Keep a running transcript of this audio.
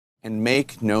And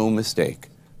make no mistake,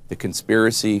 the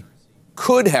conspiracy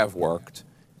could have worked,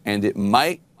 and it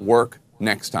might work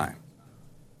next time.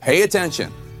 Pay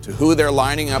attention to who they're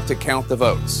lining up to count the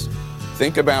votes.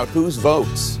 Think about whose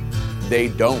votes they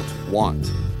don't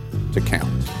want to count.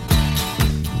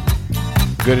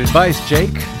 Good advice,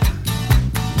 Jake.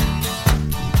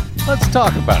 Let's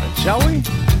talk about it, shall we?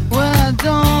 Well, I don't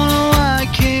know why I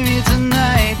came here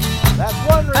tonight. That's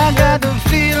one reason. I got the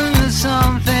feeling that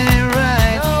something ain't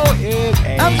right. No, it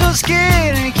ain't. I'm so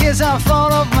scared in case I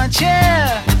fall off my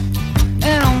chair.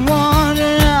 And I'm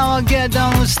wondering how I'll get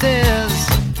down the stairs.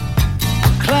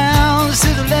 Clowns to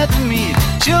the left of me,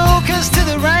 jokers to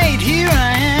the right. Here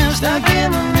I am, stuck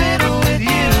in the middle with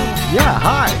you. Yeah,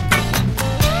 hi.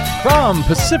 From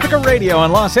Pacifica Radio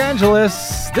in Los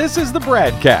Angeles, this is the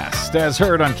BradCast, as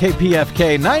heard on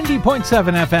KPFK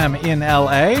 90.7 FM in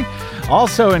LA.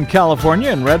 Also in California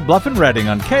in Red Bluff and Redding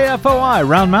on KFOI,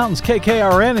 Round Mountains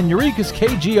KKRN, and Eureka's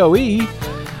KGOE.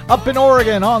 Up in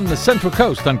Oregon on the Central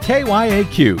Coast on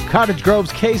KYAQ, Cottage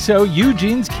Grove's KSO,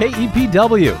 Eugene's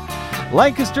KEPW.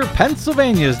 Lancaster,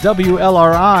 Pennsylvania's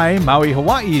WLRI, Maui,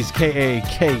 Hawaii's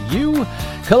KAKU,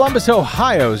 Columbus,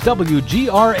 Ohio's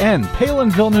WGRN,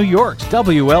 Palinville, New York's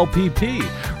WLPP,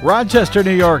 Rochester,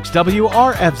 New York's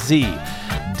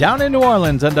WRFZ, down in New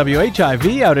Orleans on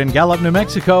WHIV, out in Gallup, New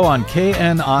Mexico on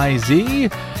KNIZ,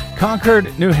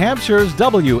 Concord, New Hampshire's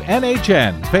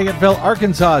WNHN, Fayetteville,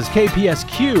 Arkansas's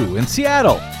KPSQ, in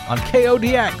Seattle on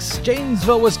KODX,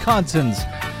 Janesville, Wisconsin's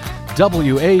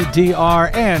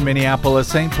WADR, and Minneapolis,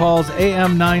 St. Paul's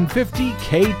AM 950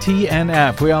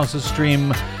 KTNF. We also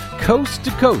stream coast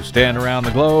to coast and around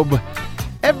the globe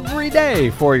every day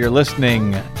for your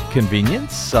listening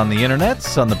convenience on the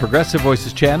internets, on the Progressive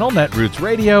Voices channel, Netroots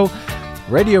Radio,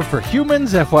 Radio for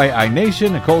Humans, FYI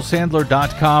Nation,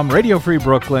 NicoleSandler.com, Radio Free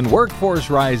Brooklyn, Workforce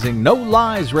Rising, No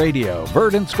Lies Radio,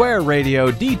 Verdant Square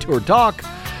Radio, Detour Talk,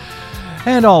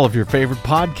 and all of your favorite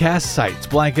podcast sites.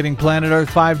 Blanketing planet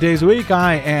Earth 5 days a week.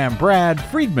 I am Brad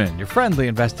Friedman, your friendly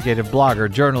investigative blogger,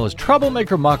 journalist,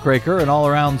 troublemaker, muckraker, and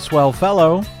all-around swell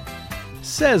fellow.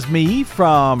 Says me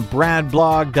from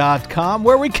bradblog.com,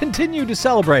 where we continue to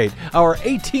celebrate our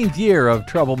 18th year of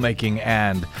troublemaking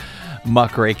and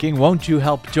muckraking. Won't you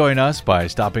help join us by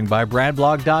stopping by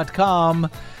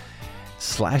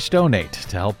bradblog.com/donate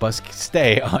to help us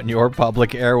stay on your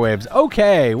public airwaves?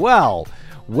 Okay, well.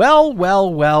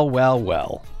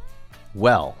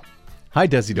 Hi,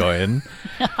 Desi Doyen.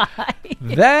 Hi.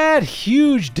 That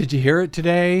huge, did you hear it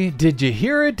today? Did you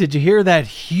hear it? Did you hear that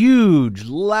huge,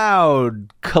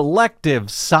 loud,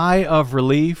 collective sigh of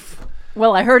relief?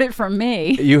 Well, I heard it from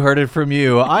me. You heard it from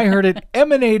you. I heard it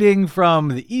emanating from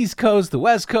the East Coast, the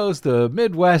West Coast, the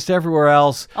Midwest, everywhere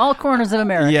else. All corners of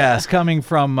America. Yes, coming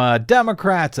from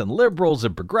Democrats and liberals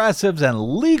and progressives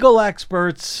and legal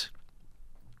experts.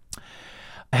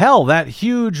 Hell, that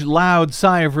huge, loud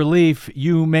sigh of relief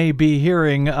you may be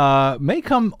hearing may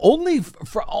come only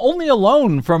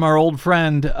alone from our old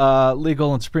friend,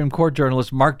 legal and Supreme Court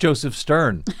journalist Mark Joseph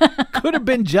Stern. Could have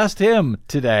been just him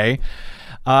today,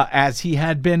 as he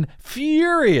had been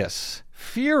furious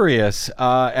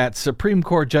at Supreme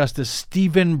Court Justice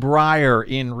Stephen Breyer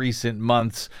in recent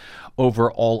months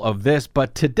over all of this.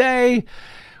 But today,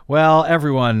 well,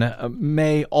 everyone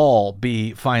may all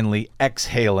be finally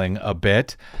exhaling a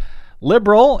bit.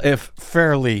 Liberal, if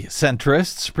fairly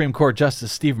centrist, Supreme Court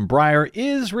Justice Stephen Breyer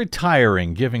is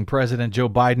retiring, giving President Joe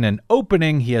Biden an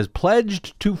opening he has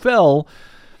pledged to fill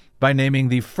by naming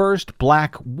the first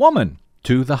black woman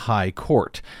to the High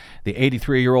Court. The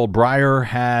 83-year-old Breyer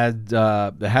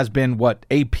has been what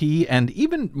AP and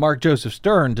even Mark Joseph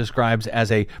Stern describes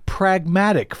as a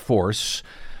pragmatic force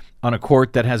on a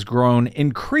court that has grown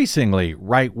increasingly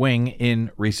right-wing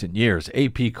in recent years.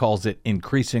 AP calls it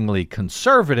increasingly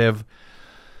conservative,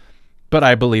 but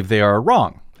I believe they are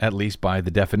wrong, at least by the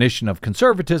definition of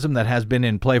conservatism that has been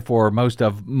in play for most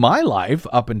of my life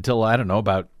up until, I don't know,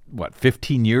 about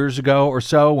 15 years ago or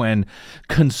so, when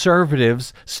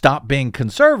conservatives stopped being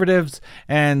conservatives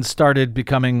and started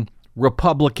becoming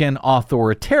Republican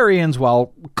authoritarians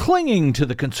while clinging to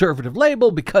the conservative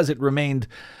label because it remained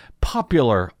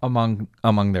popular among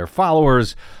their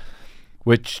followers,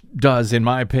 which does, in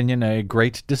my opinion, a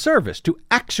great disservice to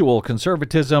actual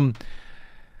conservatism.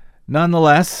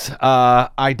 Nonetheless,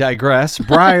 I digress.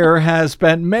 Breyer has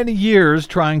spent many years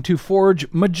trying to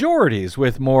forge majorities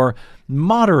with more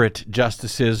moderate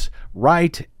justices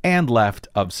right and left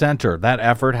of center. That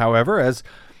effort, however, has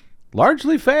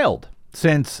largely failed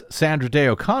since Sandra Day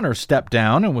O'Connor stepped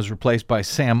down and was replaced by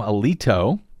Sam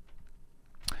Alito.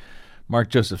 Mark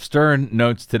Joseph Stern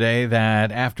notes today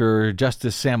that after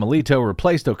Justice Sam Alito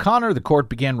replaced O'Connor, the court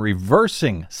began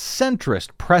reversing centrist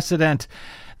precedent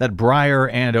that Breyer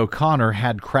and O'Connor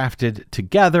had crafted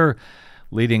together,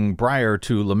 leading Breyer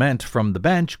to lament from the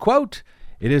bench, quote,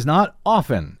 "It is not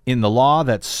often in the law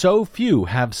that so few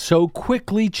have so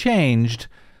quickly changed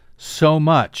so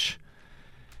much."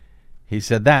 He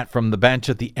said that from the bench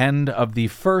at the end of the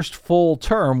first full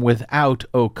term without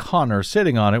O'Connor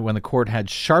sitting on it, when the court had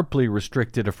sharply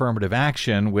restricted affirmative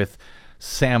action with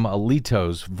Sam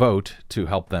Alito's vote to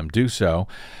help them do so.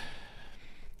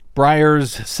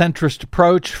 Breyer's centrist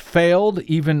approach failed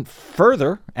even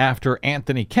further after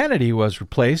Anthony Kennedy was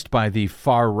replaced by the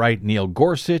far-right Neil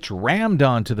Gorsuch, rammed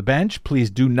onto the bench. Please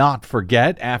do not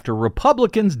forget, after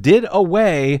Republicans did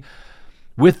away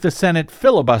with the Senate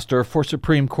filibuster for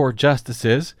Supreme Court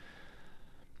justices,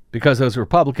 because those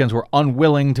Republicans were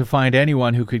unwilling to find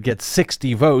anyone who could get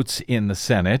 60 votes in the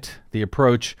Senate. The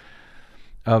approach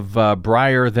of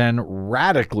Breyer then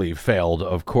radically failed,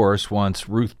 of course, once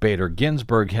Ruth Bader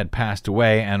Ginsburg had passed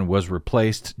away and was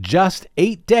replaced just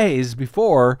 8 days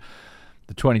before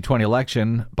the 2020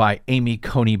 election by Amy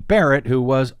Coney Barrett, who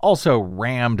was also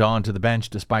rammed onto the bench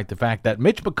despite the fact that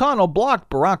Mitch McConnell blocked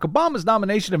Barack Obama's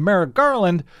nomination of Merrick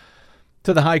Garland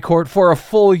to the High Court for a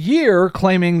full year,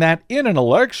 claiming that in an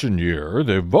election year,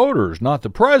 the voters, not the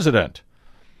president,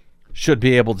 should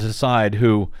be able to decide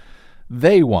who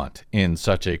they want in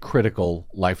such a critical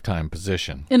lifetime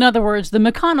position. In other words, the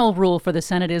McConnell rule for the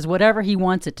Senate is whatever he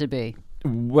wants it to be.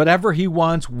 Whatever he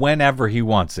wants, whenever he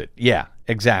wants it. Yeah,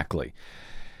 exactly.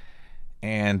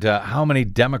 And how many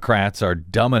Democrats are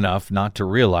dumb enough not to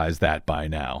realize that by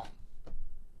now?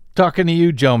 Talking to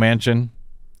you, Joe Manchin,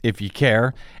 if you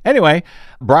care. Anyway,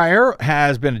 Breyer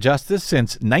has been a justice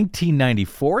since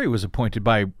 1994. He was appointed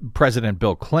by President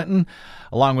Bill Clinton.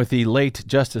 Along with the late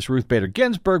Justice Ruth Bader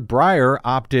Ginsburg, Breyer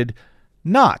opted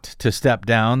not to step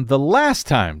down the last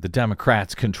time the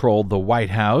Democrats controlled the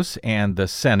White House and the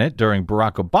Senate during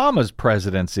Barack Obama's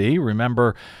presidency.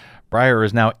 Remember, Breyer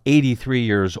is now 83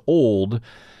 years old.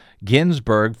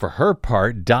 Ginsburg, for her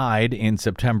part, died in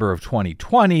September of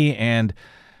 2020, and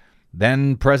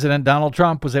then President Donald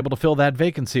Trump was able to fill that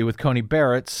vacancy with Coney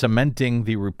Barrett, cementing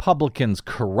the Republicans'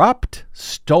 corrupt,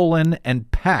 stolen, and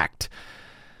packed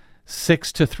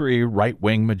 6-3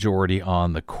 right-wing majority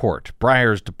on the court.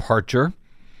 Breyer's departure,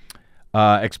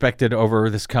 expected over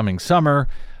this coming summer,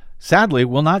 sadly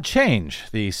will not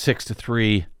change the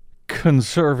 6-3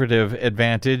 conservative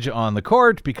advantage on the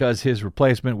court, because his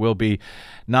replacement will be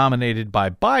nominated by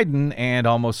Biden and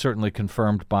almost certainly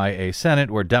confirmed by a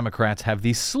Senate where Democrats have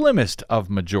the slimmest of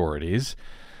majorities.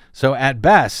 So at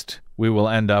best, we will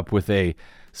end up with a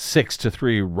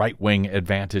 6-3 right-wing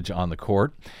advantage on the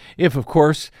court. If, of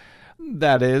course,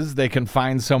 that is, they can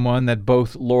find someone that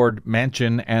both Lord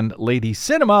Manchin and Lady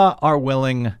Sinema are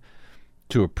willing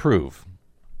to approve.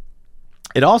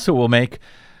 It also will make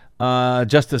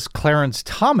Justice Clarence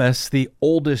Thomas the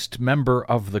oldest member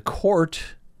of the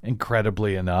court,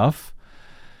 incredibly enough.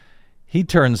 He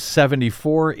turns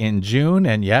 74 in June,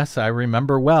 and yes, I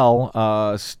remember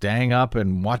well staying up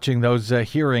and watching those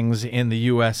hearings in the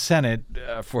U.S. Senate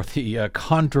for the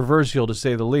controversial, to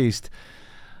say the least,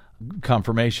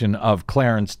 confirmation of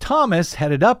Clarence Thomas,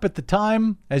 headed up at the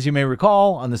time, as you may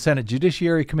recall, on the Senate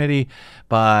Judiciary Committee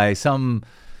by some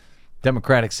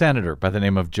Democratic senator by the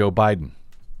name of Joe Biden.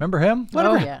 Remember him?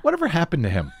 Whatever happened to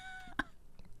him?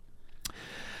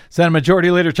 Senate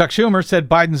Majority Leader Chuck Schumer said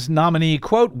Biden's nominee,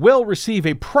 quote, will receive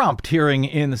a prompt hearing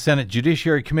in the Senate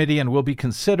Judiciary Committee and will be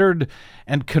considered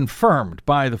and confirmed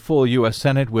by the full U.S.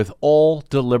 Senate with all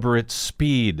deliberate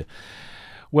speed.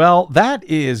 Well, that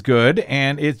is good,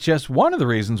 and it's just one of the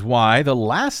reasons why the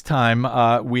last time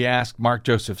we asked Mark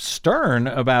Joseph Stern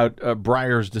about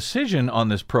Breyer's decision on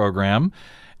this program,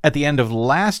 at the end of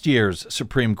last year's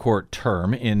Supreme Court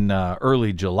term in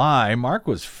early July, Mark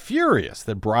was furious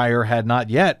that Breyer had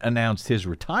not yet announced his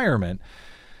retirement,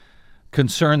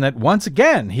 concerned that once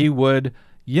again he would,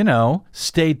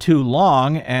 stay too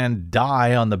long and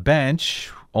die on the bench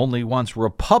only once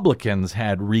Republicans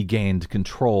had regained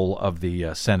control of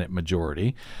the Senate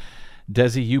majority.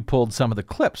 Desi, you pulled some of the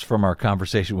clips from our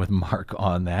conversation with Mark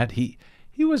on that. He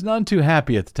was none too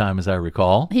happy at the time, as I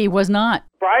recall. He was not.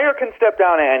 Breyer can step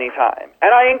down at any time,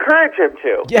 and I encourage him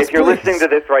to. Yes, if you're please. listening to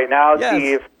this right now, Yes.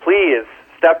 Steve, please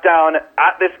step down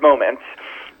at this moment,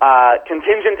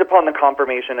 contingent upon the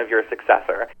confirmation of your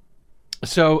successor.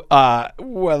 So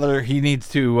whether he needs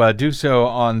to do so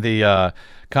on the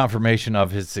confirmation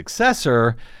of his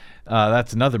successor,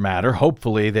 that's another matter.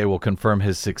 Hopefully they will confirm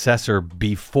his successor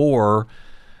before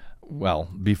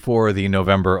the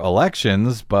November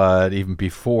elections, but even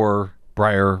before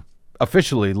Breyer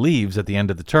officially leaves at the end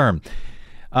of the term.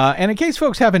 And in case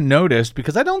folks haven't noticed,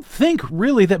 because I don't think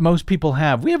really that most people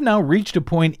have, we have now reached a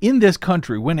point in this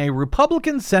country when a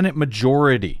Republican Senate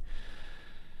majority,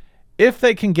 if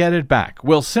they can get it back,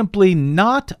 will simply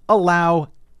not allow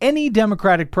any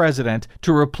Democratic president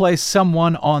to replace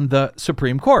someone on the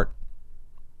Supreme Court.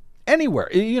 Anywhere.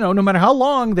 No matter how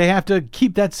long they have to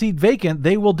keep that seat vacant,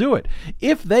 they will do it.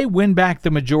 If they win back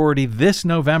the majority this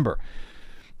November,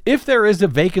 if there is a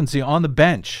vacancy on the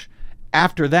bench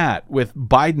after that, with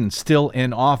Biden still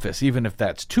in office, even if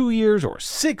that's 2 years or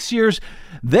 6 years,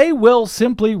 they will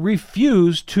simply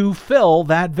refuse to fill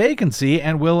that vacancy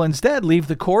and will instead leave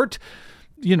the court,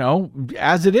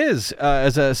 as it is,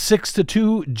 as a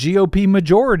 6-2 GOP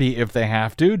majority if they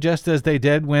have to, just as they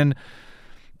did when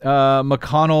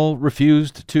McConnell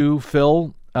refused to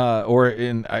fill,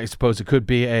 I suppose it could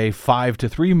be a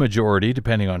 5-3 majority,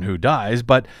 depending on who dies,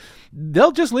 but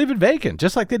they'll just leave it vacant,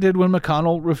 just like they did when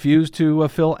McConnell refused to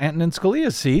fill Antonin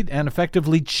Scalia's seat and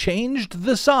effectively changed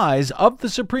the size of the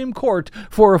Supreme Court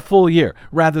for a full year,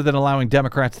 rather than allowing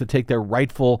Democrats to take their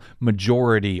rightful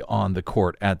majority on the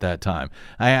court at that time.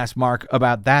 I asked Mark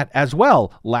about that as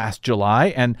well last July,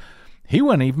 and he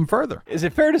went even further. Is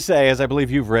it fair to say, as I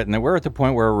believe you've written, that we're at the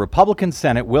point where a Republican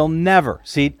Senate will never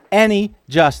seat any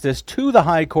justice to the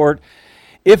high court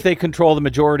if they control the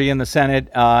majority in the Senate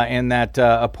and that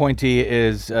appointee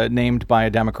is named by a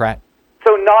Democrat?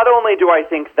 So not only do I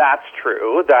think that's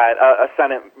true, that a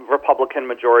Senate Republican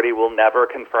majority will never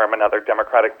confirm another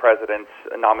Democratic president's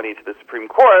nominee to the Supreme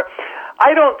Court,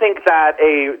 I don't think that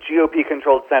a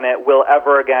GOP-controlled Senate will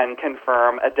ever again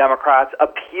confirm a Democrat's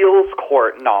appeals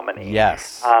court nominee.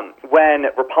 Yes. When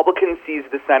Republicans seized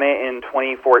the Senate in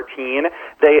 2014,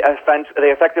 they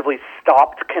effectively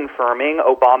stopped confirming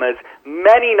Obama's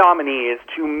many nominees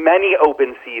to many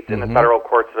open seats in the federal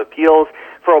courts of appeals.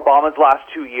 For Obama's last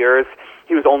 2 years,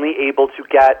 he was only able to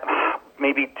get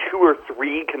maybe 2 or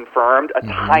 3 confirmed, a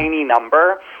tiny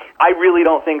number. I really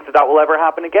don't think that will ever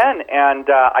happen again. And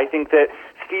I think that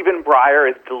Stephen Breyer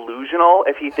is delusional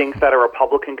if he thinks that a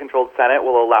Republican-controlled Senate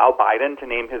will allow Biden to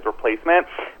name his replacement,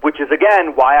 which is,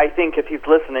 again, why I think if he's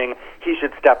listening, he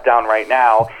should step down right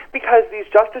now, because these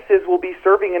justices will be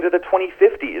serving into the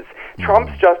 2050s.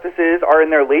 Trump's justices are in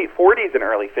their late 40s and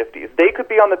early 50s. They could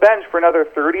be on the bench for another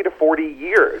 30 to 40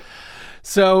 years.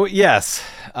 So, yes,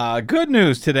 good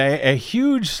news today. A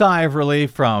huge sigh of relief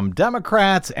from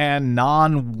Democrats and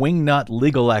non-wingnut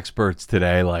legal experts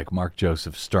today, like Mark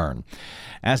Joseph Stern.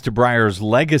 As to Breyer's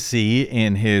legacy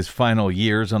in his final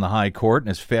years on the high court and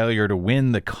his failure to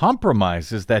win the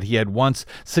compromises that he had once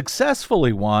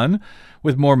successfully won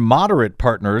with more moderate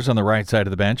partners on the right side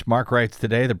of the bench, Mark writes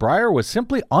today that Breyer was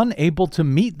simply unable to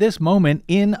meet this moment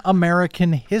in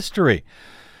American history.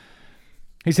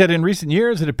 He said in recent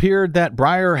years, it appeared that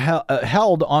Breyer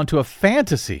held onto a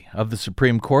fantasy of the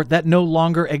Supreme Court that no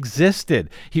longer existed.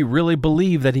 He really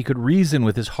believed that he could reason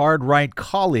with his hard-right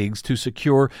colleagues to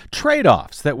secure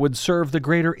trade-offs that would serve the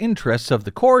greater interests of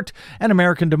the court and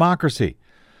American democracy.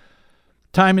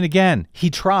 Time and again,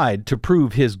 he tried to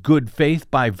prove his good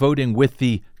faith by voting with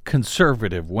the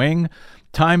conservative wing.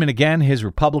 Time and again, his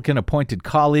Republican-appointed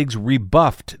colleagues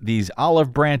rebuffed these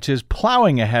olive branches,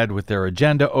 plowing ahead with their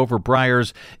agenda over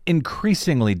Breyer's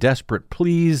increasingly desperate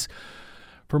pleas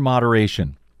for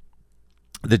moderation.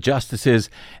 The justices'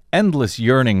 endless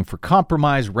yearning for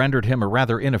compromise rendered him a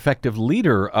rather ineffective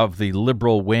leader of the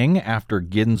liberal wing after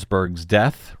Ginsburg's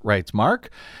death, writes Mark.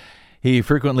 He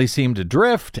frequently seemed to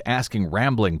drift, asking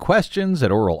rambling questions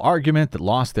at oral argument that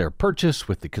lost their purchase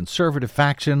with the conservative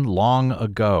faction long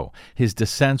ago. His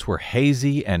dissents were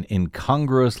hazy and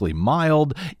incongruously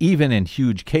mild, even in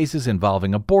huge cases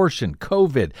involving abortion,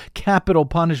 COVID, capital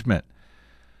punishment.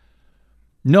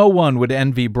 No one would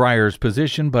envy Breyer's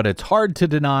position, but it's hard to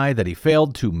deny that he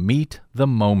failed to meet the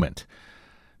moment.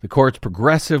 The court's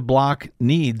progressive bloc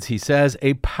needs, he says,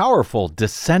 a powerful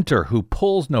dissenter who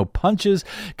pulls no punches,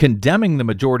 condemning the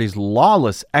majority's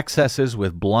lawless excesses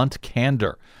with blunt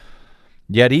candor.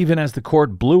 Yet even as the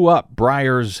court blew up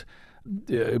Breyer's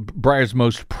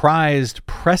most prized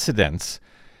precedents,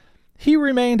 he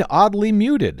remained oddly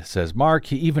muted, says Mark.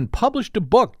 He even published a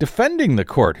book defending the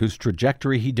court, whose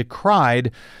trajectory he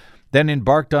decried, then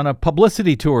embarked on a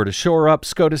publicity tour to shore up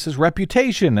SCOTUS's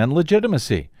reputation and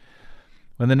legitimacy.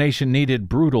 When the nation needed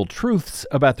brutal truths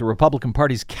about the Republican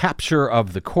Party's capture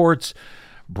of the courts,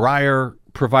 Breyer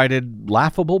provided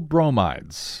laughable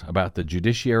bromides about the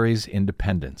judiciary's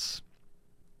independence.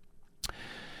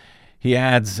 He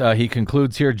adds, he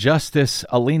concludes here, Justice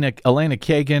Elena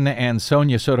Kagan and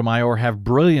Sonia Sotomayor have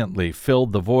brilliantly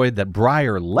filled the void that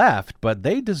Breyer left, but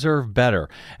they deserve better.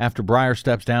 After Breyer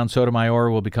steps down, Sotomayor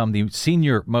will become the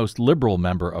senior most liberal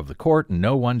member of the court, and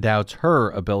no one doubts her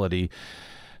ability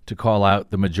to call out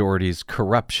the majority's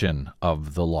corruption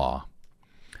of the law.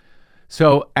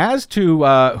 So as to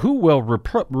who will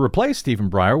replace Stephen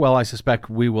Breyer, well, I suspect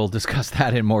we will discuss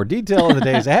that in more detail in the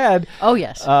days ahead. Oh,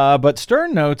 yes. But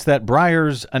Stern notes that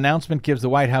Breyer's announcement gives the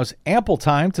White House ample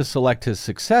time to select his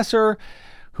successor,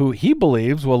 who he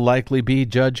believes will likely be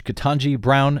Judge Ketanji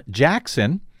Brown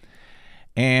Jackson,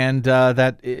 and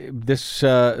that this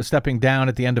stepping down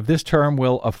at the end of this term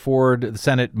will afford the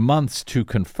Senate months to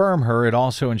confirm her. It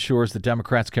also ensures the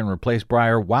Democrats can replace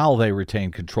Breyer while they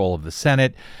retain control of the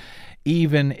Senate,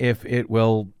 even if it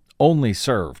will only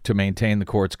serve to maintain the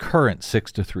court's current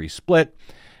 6-3 split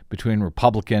between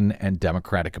Republican and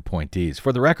Democratic appointees.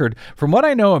 For the record, from what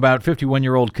I know about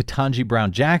 51-year-old Ketanji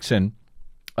Brown Jackson,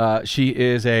 she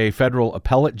is a federal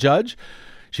appellate judge.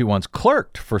 She once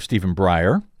clerked for Stephen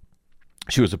Breyer.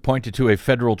 She was appointed to a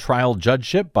federal trial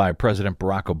judgeship by President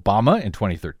Barack Obama in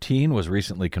 2013, was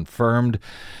recently confirmed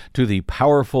to the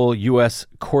powerful U.S.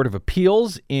 Court of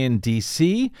Appeals in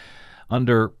D.C.,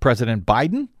 under President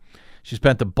Biden. She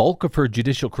spent the bulk of her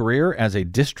judicial career as a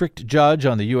district judge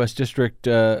on the U.S. District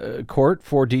Court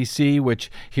for D.C., which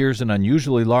hears an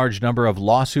unusually large number of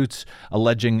lawsuits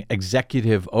alleging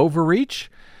executive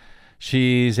overreach.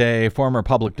 She's a former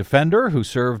public defender who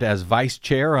served as vice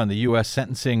chair on the United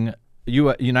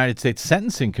States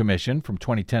Sentencing Commission from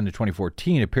 2010 to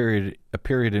 2014, a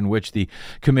period in which the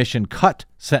commission cut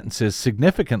sentences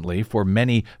significantly for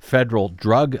many federal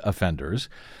drug offenders.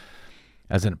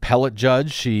 As an appellate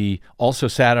judge, she also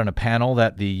sat on a panel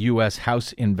that the U.S.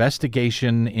 House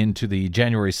investigation into the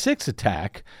January 6th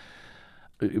attack,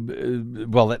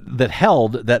 that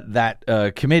held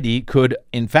that committee could,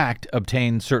 in fact,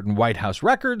 obtain certain White House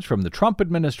records from the Trump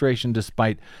administration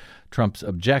despite Trump's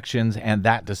objections, and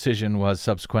that decision was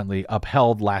subsequently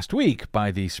upheld last week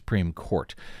by the Supreme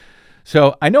Court.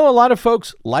 So I know a lot of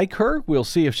folks like her. We'll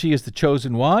see if she is the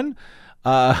chosen one.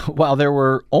 While there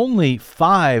were only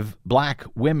 5 black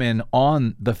women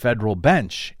on the federal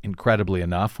bench, incredibly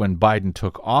enough, when Biden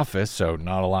took office, so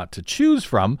not a lot to choose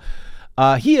from,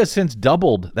 he has since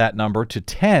doubled that number to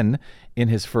 10 in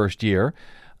his first year.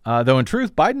 Though in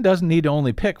truth, Biden doesn't need to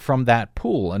only pick from that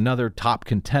pool. Another top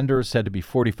contender is said to be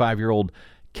 45-year-old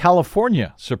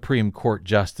California Supreme Court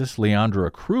Justice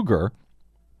Leandra Kruger.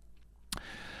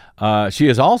 She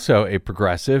is also a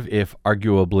progressive, if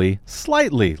arguably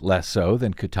slightly less so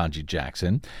than Ketanji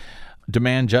Jackson.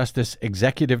 Demand Justice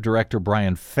Executive Director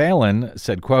Brian Phelan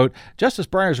said, quote, Justice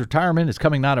Breyer's retirement is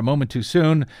coming not a moment too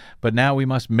soon, but now we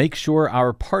must make sure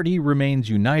our party remains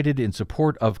united in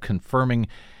support of confirming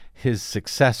his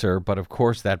successor. But of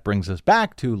course, that brings us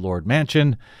back to Lord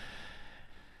Manchin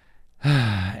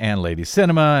and Lady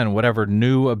Cinema and whatever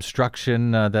new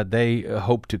obstruction that they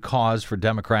hope to cause for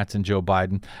Democrats and Joe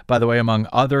Biden. By the way, among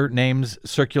other names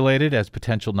circulated as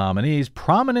potential nominees,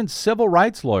 prominent civil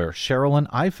rights lawyer Sherrilyn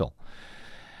Ifill,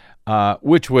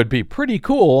 which would be pretty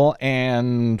cool.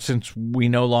 And since we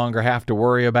no longer have to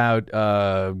worry about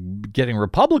getting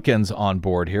Republicans on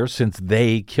board here, since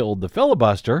they killed the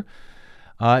filibuster,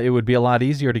 it would be a lot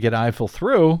easier to get Ifill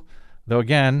through, though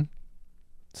again,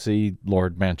 see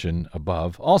Lord Manchin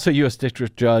above. Also, U.S.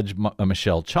 District Judge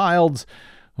Michelle Childs,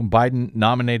 whom Biden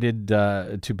nominated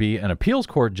to be an appeals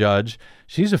court judge.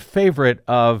 She's a favorite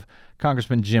of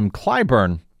Congressman Jim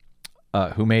Clyburn,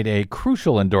 who made a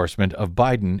crucial endorsement of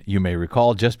Biden, you may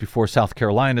recall, just before South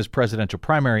Carolina's presidential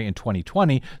primary in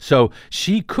 2020. So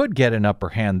she could get an upper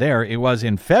hand there. It was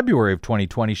in February of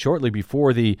 2020, shortly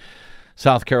before the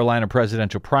South Carolina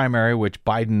presidential primary, which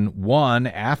Biden won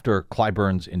after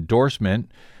Clyburn's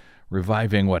endorsement,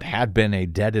 reviving what had been a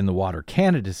dead-in-the-water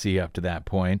candidacy up to that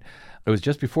point. It was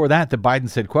just before that Biden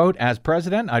said, quote, as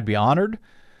president, I'd be honored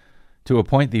to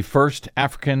appoint the first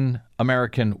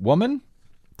African-American woman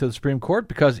to the Supreme Court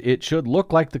because it should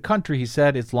look like the country, he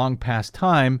said. It's long past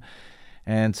time.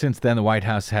 And since then, the White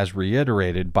House has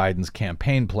reiterated Biden's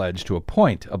campaign pledge to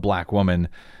appoint a black woman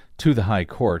to the high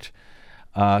court.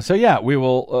 So yeah, we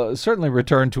will certainly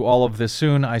return to all of this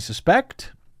soon, I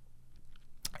suspect.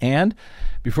 And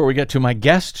before we get to my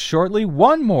guest shortly,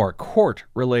 one more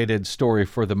court-related story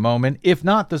for the moment, if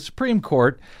not the Supreme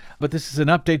Court. But this is an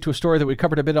update to a story that we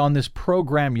covered a bit on this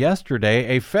program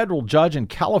yesterday. A federal judge in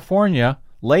California,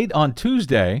 late on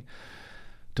Tuesday,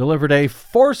 delivered a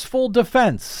forceful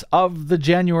defense of the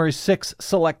January 6th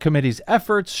Select Committee's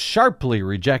efforts, sharply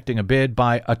rejecting a bid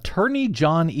by attorney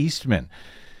John Eastman.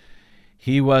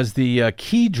 He was the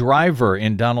key driver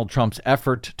in Donald Trump's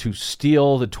effort to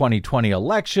steal the 2020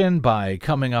 election by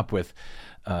coming up with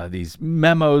these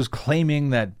memos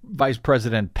claiming that Vice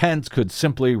President Pence could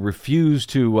simply refuse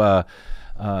to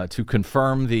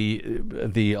confirm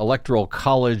the Electoral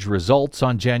College results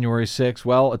on January 6th.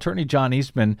 Well, Attorney John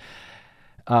Eastman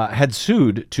had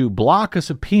sued to block a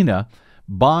subpoena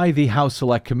by the House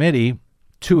Select Committee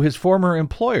to his former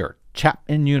employer,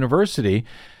 Chapman University.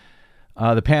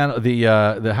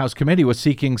 The House Committee was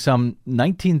seeking some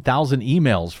 19,000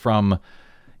 emails from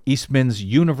Eastman's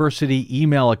university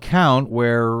email account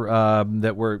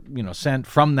that were sent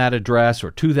from that address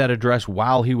or to that address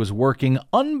while he was working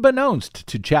unbeknownst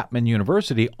to Chapman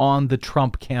University on the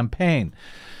Trump campaign.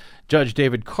 Judge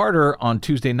David Carter on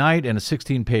Tuesday night in a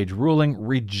 16-page ruling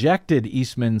rejected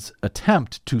Eastman's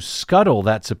attempt to scuttle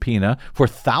that subpoena for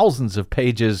thousands of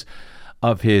pages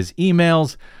of his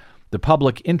emails. The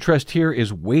public interest here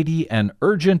is weighty and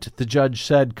urgent, the judge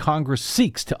said. Congress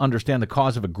seeks to understand the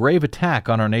cause of a grave attack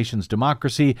on our nation's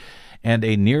democracy and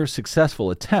a near successful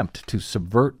attempt to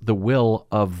subvert the will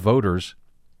of voters.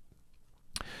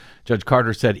 Judge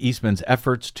Carter said Eastman's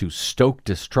efforts to stoke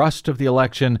distrust of the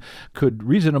election could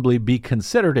reasonably be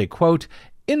considered a, quote,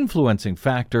 influencing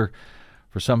factor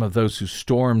for some of those who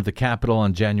stormed the Capitol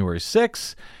on January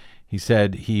 6th. He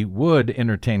said he would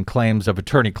entertain claims of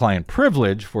attorney-client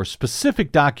privilege for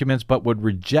specific documents, but would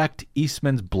reject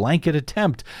Eastman's blanket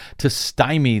attempt to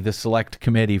stymie the Select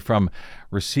Committee from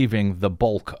receiving the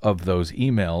bulk of those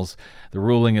emails. The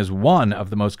ruling is one of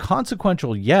the most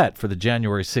consequential yet for the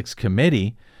January 6th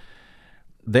committee.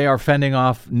 They are fending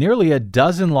off nearly a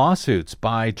dozen lawsuits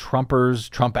by Trumpers,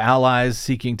 Trump allies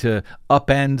seeking to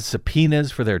upend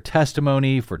subpoenas for their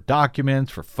testimony, for documents,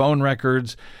 for phone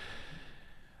records.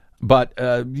 But,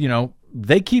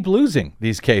 they keep losing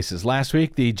these cases. Last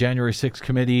week, the January 6th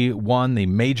committee won the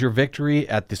major victory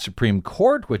at the Supreme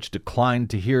Court, which declined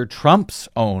to hear Trump's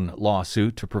own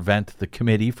lawsuit to prevent the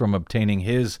committee from obtaining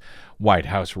his White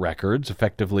House records,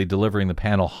 effectively delivering the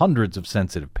panel hundreds of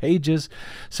sensitive pages.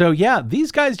 So, yeah,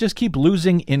 these guys just keep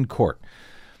losing in court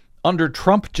under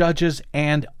Trump judges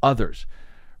and others,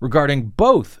 regarding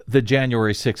both the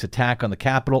January 6th attack on the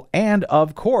Capitol and,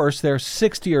 of course, their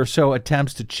 60 or so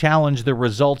attempts to challenge the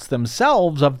results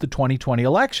themselves of the 2020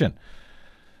 election.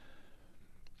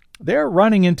 They're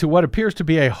running into what appears to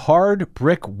be a hard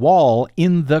brick wall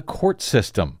in the court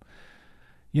system,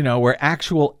 where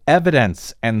actual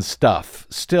evidence and stuff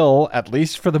still, at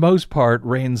least for the most part,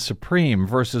 reigns supreme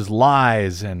versus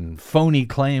lies and phony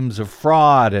claims of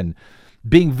fraud and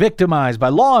being victimized by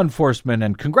law enforcement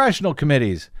and congressional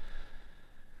committees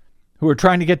who are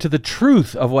trying to get to the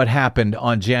truth of what happened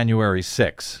on January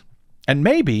 6th. And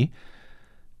maybe,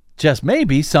 just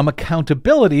maybe, some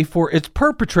accountability for its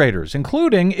perpetrators,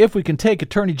 including, if we can take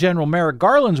Attorney General Merrick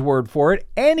Garland's word for it,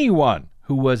 anyone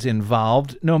who was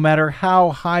involved, no matter how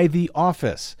high the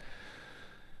office.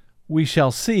 We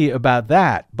shall see about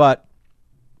that. But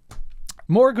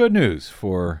more good news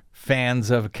for fans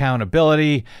of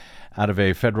accountability out of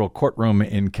a federal courtroom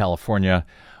in California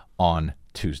on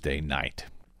Tuesday night.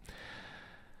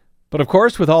 But of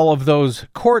course, with all of those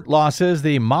court losses,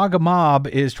 the MAGA mob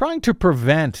is trying to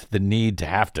prevent the need to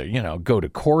have to, go to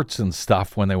courts and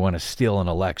stuff when they want to steal an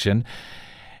election.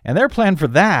 And their plan for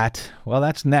that, well,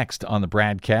 that's next on the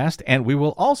BradCast. And we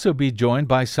will also be joined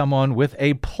by someone with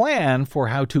a plan for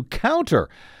how to counter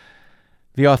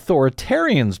the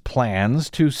authoritarians' plans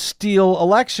to steal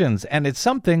elections. And it's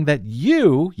something that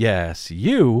you, yes,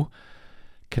 you,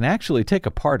 can actually take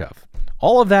a part of.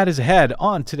 All of that is ahead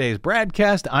on today's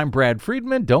BradCast. I'm Brad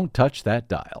Friedman. Don't touch that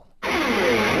dial.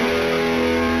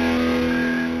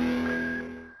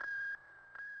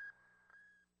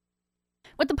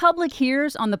 What the public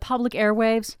hears on the public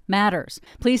airwaves matters.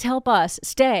 Please help us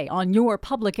stay on your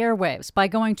public airwaves by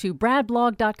going to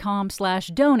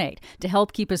bradblog.com/donate to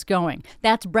help keep us going.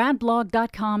 That's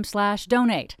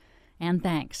bradblog.com/donate. And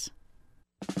thanks.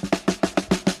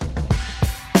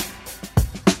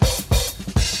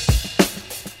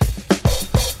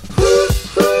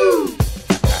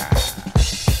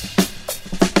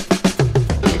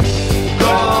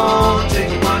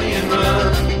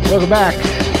 Welcome back.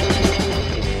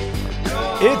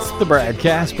 It's the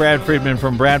BradCast. Brad Friedman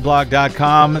from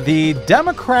bradblog.com. The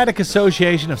Democratic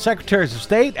Association of Secretaries of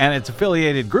State and its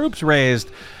affiliated groups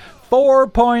raised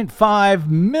 $4.5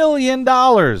 million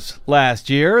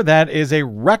last year. That is a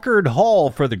record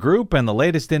haul for the group and the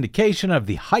latest indication of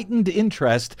the heightened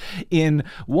interest in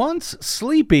once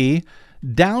sleepy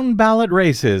down-ballot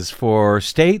races for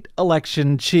state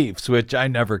election chiefs, which I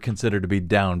never consider to be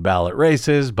down-ballot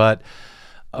races, but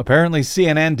Apparently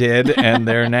CNN did, and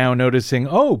they're now noticing,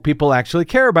 people actually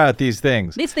care about these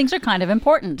things. These things are kind of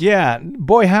important. Yeah,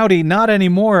 boy howdy, not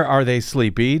anymore are they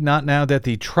sleepy. Not now that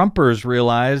the Trumpers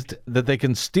realized that they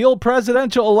can steal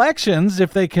presidential elections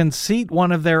if they can seat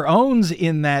one of their owns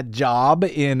in that job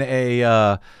in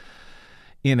a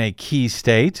key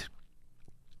state.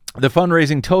 The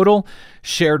fundraising total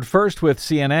shared first with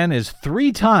CNN is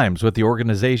 3 times what the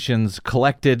organizations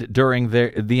collected during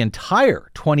the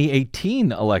entire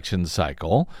 2018 election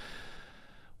cycle.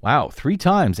 Wow, 3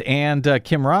 times. And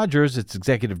Kim Rogers, its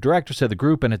executive director, said the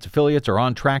group and its affiliates are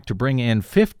on track to bring in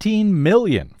 $15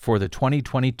 million for the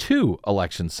 2022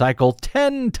 election cycle,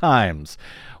 10 times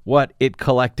what it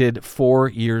collected 4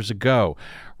 years ago.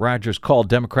 Rogers called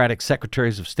Democratic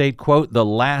secretaries of state, quote, the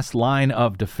last line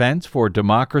of defense for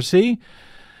democracy.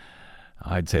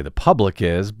 I'd say the public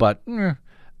is, but in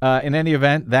any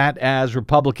event, that as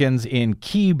Republicans in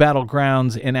key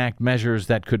battlegrounds enact measures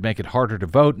that could make it harder to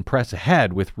vote and press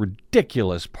ahead with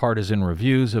ridiculous partisan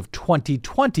reviews of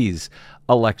 2020's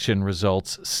election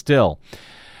results still.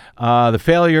 The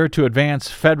failure to advance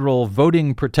federal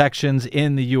voting protections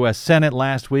in the U.S. Senate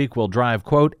last week will drive,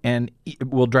 quote,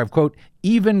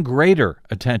 even greater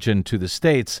attention to the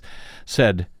states,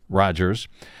 said Rogers.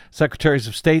 Secretaries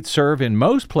of state serve in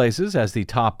most places as the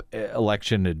top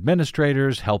election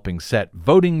administrators, helping set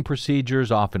voting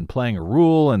procedures, often playing a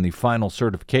role in the final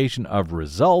certification of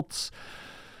results.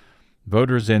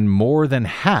 Voters in more than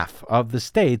half of the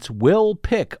states will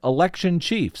pick election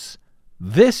chiefs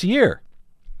this year.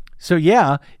 So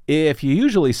yeah, if you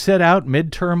usually sit out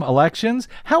midterm elections,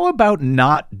 how about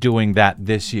not doing that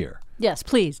this year? Yes,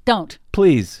 please, don't.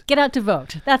 Please. Get out to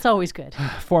vote. That's always good.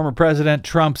 Former President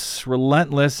Trump's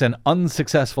relentless and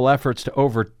unsuccessful efforts to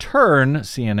overturn,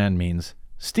 CNN means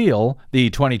steal,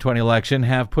 the 2020 election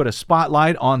have put a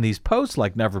spotlight on these posts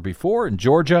like never before. In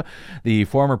Georgia, the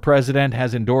former president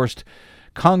has endorsed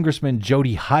Congressman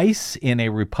Jody Hice in a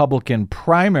Republican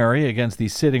primary against the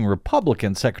sitting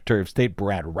Republican Secretary of State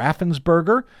Brad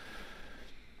Raffensperger,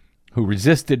 who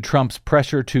resisted Trump's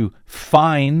pressure to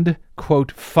find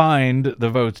the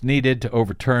votes needed to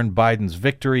overturn Biden's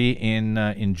victory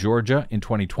in Georgia in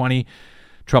 2020.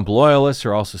 Trump loyalists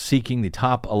are also seeking the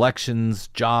top elections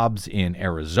jobs in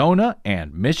Arizona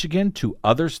and Michigan, 2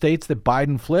 other states that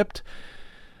Biden flipped.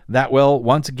 That will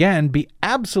once again be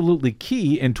absolutely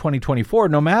key in 2024,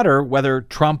 no matter whether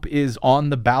Trump is on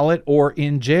the ballot or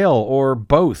in jail or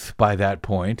both by that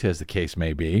point, as the case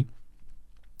may be.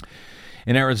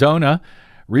 In Arizona,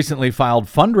 recently filed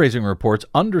fundraising reports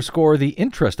underscore the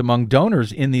interest among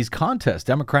donors in these contests.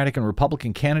 Democratic and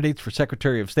Republican candidates for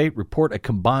Secretary of State report a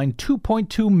combined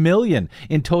 $2.2 million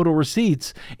in total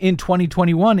receipts in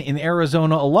 2021 in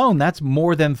Arizona alone. That's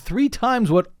more than 3 times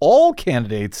what all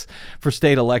candidates for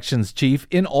state elections chief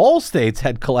in all states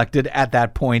had collected at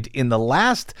that point in the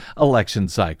last election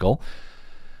cycle.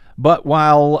 But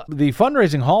while the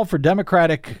fundraising haul for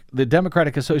the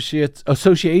Democratic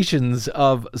associations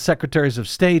of secretaries of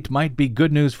state might be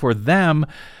good news for them,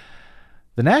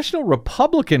 the National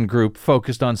Republican group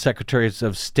focused on secretaries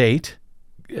of state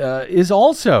is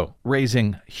also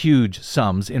raising huge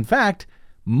sums. In fact,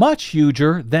 much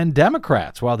huger than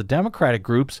Democrats. While the Democratic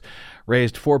groups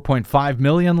raised $4.5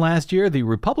 million last year, the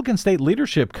Republican State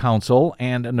Leadership Council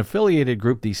and an affiliated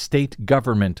group, the State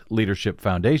Government Leadership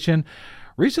Foundation,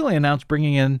 recently announced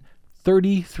bringing in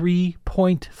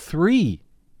 $33.3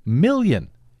 million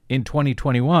in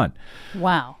 2021.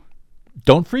 Wow.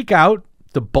 Don't freak out.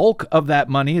 The bulk of that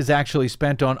money is actually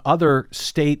spent on other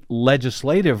state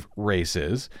legislative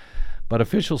races, but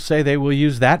officials say they will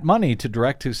use that money to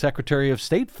direct to Secretary of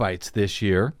State fights this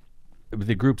year.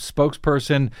 The group's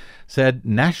spokesperson said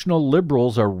national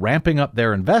liberals are ramping up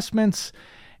their investments,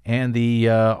 and the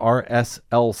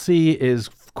RSLC is,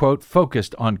 quote,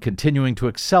 focused on continuing to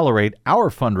accelerate our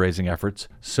fundraising efforts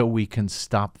so we can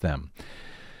stop them.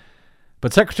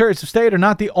 But secretaries of state are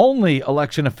not the only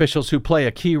election officials who play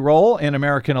a key role in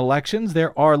American elections.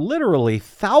 There are literally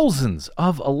thousands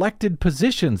of elected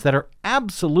positions that are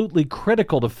absolutely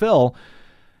critical to fill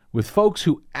with folks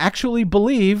who actually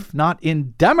believe not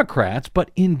in Democrats,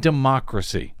 but in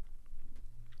democracy.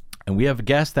 And we have a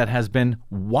guest that has been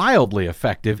wildly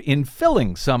effective in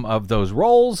filling some of those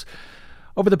roles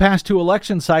over the past 2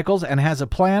 election cycles and has a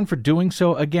plan for doing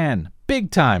so again,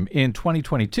 big time, in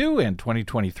 2022 and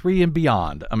 2023 and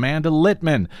beyond. Amanda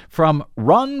Litman from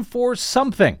Run for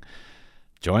Something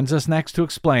joins us next to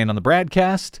explain on the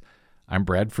BradCast. I'm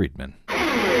Brad Friedman.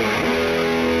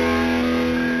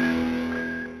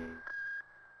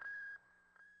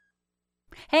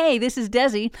 Hey, this is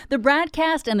Desi. The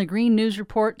BradCast and the Green News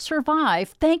Report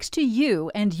survive thanks to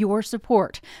you and your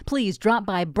support. Please drop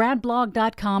by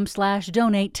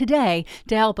bradblog.com/donate today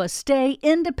to help us stay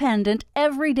independent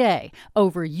every day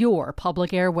over your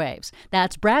public airwaves.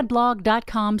 That's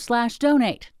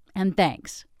bradblog.com/donate. And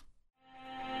thanks.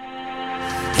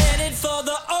 Headed for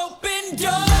the open door.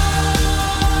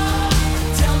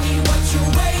 Tell me what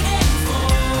you're waiting for.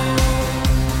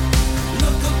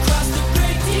 Look across the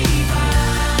great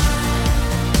divide.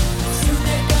 Soon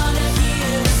they're gonna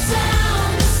hear the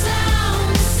sound.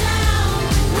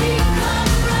 We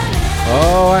come running.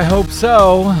 Oh, I hope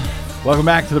so. Welcome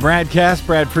back to the BradCast.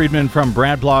 Brad Friedman from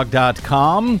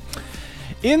bradblog.com.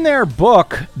 In their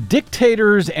book,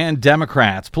 Dictators and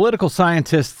Democrats, political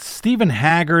scientists Stephen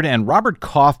Haggard and Robert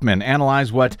Kaufman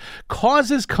analyze what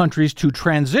causes countries to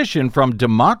transition from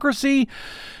democracy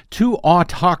to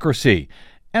autocracy,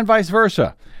 and vice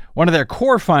versa. One of their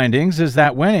core findings is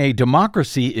that when a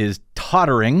democracy is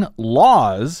tottering,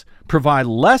 laws provide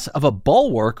less of a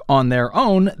bulwark on their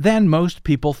own than most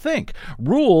people think.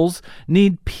 Rules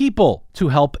need people to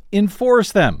help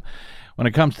enforce them. When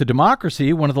it comes to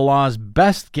democracy, one of the law's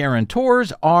best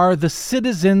guarantors are the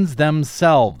citizens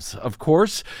themselves. Of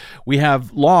course, we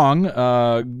have long,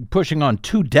 pushing on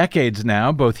 2 decades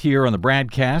now, both here on the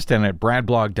BradCast and at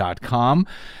bradblog.com,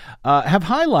 have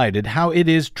highlighted how it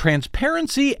is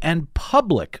transparency and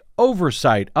public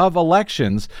oversight of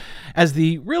elections as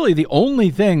the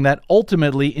only thing that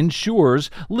ultimately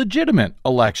ensures legitimate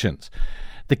elections.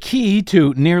 The key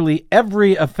to nearly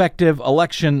every effective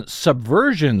election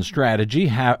subversion strategy,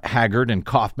 Haggard and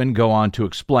Kaufman go on to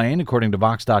explain, according to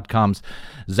Vox.com's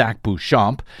Zach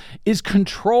Beauchamp, is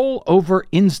control over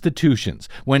institutions.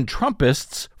 When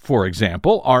Trumpists, for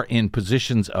example, are in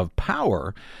positions of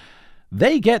power,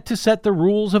 they get to set the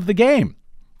rules of the game.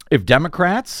 If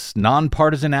Democrats,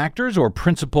 nonpartisan actors, or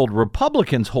principled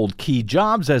Republicans hold key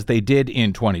jobs as they did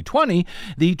in 2020,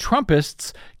 the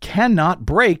Trumpists cannot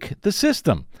break the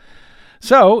system.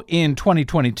 So, in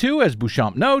 2022, as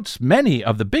Beauchamp notes, many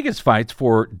of the biggest fights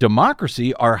for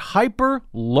democracy are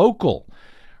hyper-local.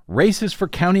 Races for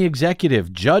county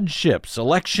executive, judgeships,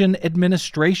 election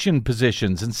administration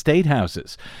positions, and state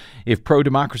houses. If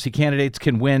pro-democracy candidates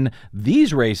can win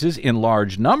these races in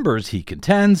large numbers, he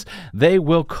contends, they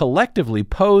will collectively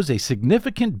pose a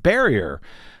significant barrier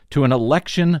to an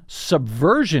election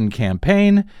subversion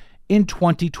campaign in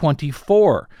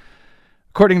 2024.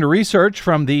 According to research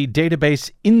from the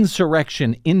database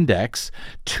Insurrection Index,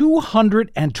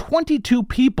 222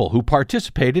 people who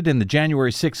participated in the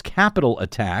January 6th Capitol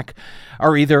attack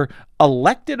are either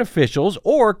elected officials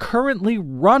or currently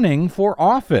running for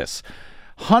office.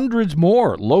 Hundreds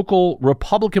more local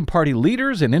Republican Party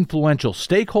leaders and influential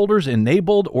stakeholders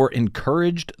enabled or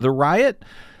encouraged the riot.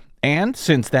 And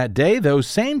since that day, those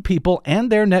same people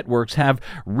and their networks have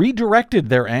redirected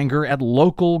their anger at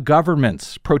local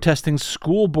governments, protesting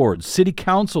school boards, city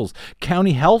councils,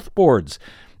 county health boards,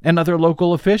 and other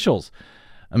local officials.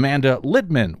 Amanda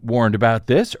Litman warned about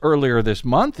this earlier this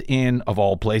month in, of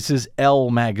all places,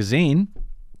 Elle magazine.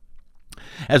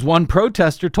 As one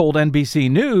protester told NBC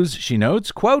News, she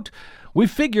notes, quote, We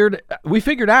figured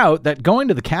out that going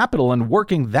to the Capitol and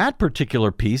working that particular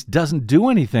piece doesn't do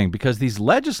anything because these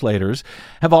legislators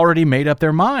have already made up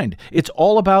their mind. It's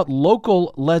all about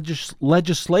local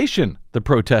legislation, the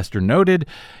protester noted.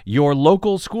 Your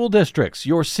local school districts,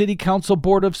 your city council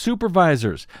board of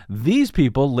supervisors. These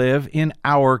people live in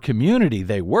our community.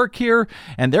 They work here,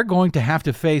 and they're going to have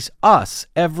to face us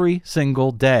every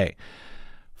single day.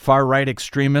 Far-right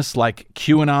extremists like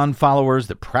QAnon followers,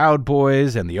 the Proud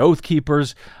Boys, and the Oath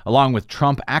Keepers, along with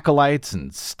Trump acolytes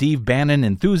and Steve Bannon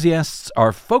enthusiasts,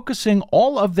 are focusing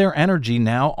all of their energy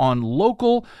now on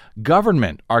local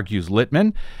government, argues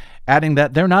Litman, adding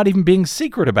that they're not even being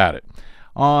secret about it.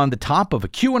 On the top of a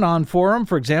QAnon forum,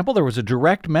 for example, there was a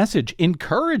direct message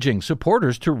encouraging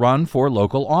supporters to run for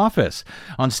local office.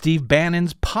 On Steve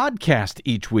Bannon's podcast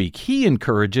each week, he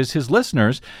encourages his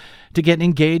listeners to get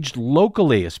engaged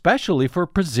locally, especially for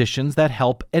positions that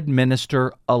help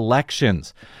administer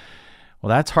elections. Well,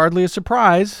 that's hardly a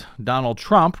surprise. Donald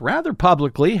Trump, rather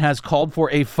publicly, has called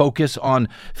for a focus on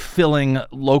filling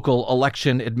local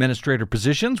election administrator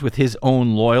positions with his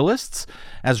own loyalists,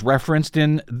 as referenced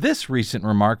in this recent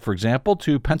remark, for example,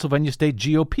 to Pennsylvania state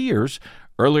GOPers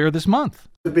earlier this month.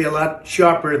 To be a lot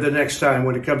sharper the next time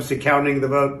when it comes to counting the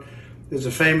vote. There's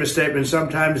a famous statement,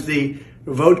 sometimes the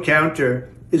vote counter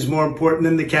is more important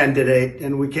than the candidate,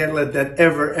 and we can't let that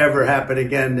ever happen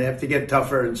again. They have to get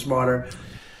tougher and smarter.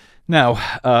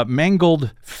 Now,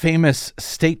 mangled famous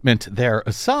statement there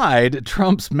aside,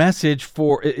 Trump's message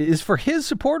is for his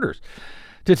supporters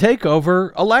to take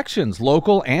over elections,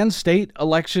 local and state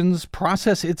elections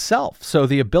process itself. So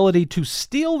the ability to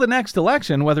steal the next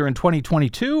election, whether in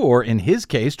 2022 or in his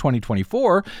case,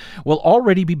 2024, will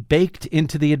already be baked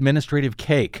into the administrative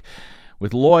cake,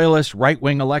 with loyalist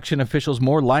right-wing election officials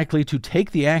more likely to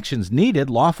take the actions needed,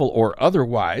 lawful or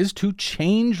otherwise, to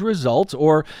change results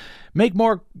or make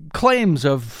more claims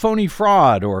of phony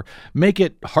fraud or make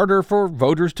it harder for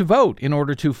voters to vote in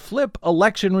order to flip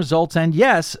election results and,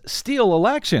 yes, steal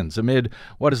elections amid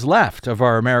what is left of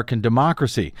our American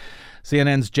democracy.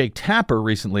 CNN's Jake Tapper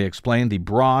recently explained the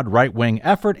broad right-wing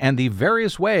effort and the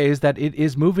various ways that it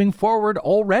is moving forward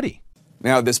already.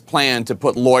 Now, this plan to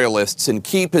put loyalists in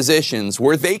key positions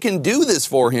where they can do this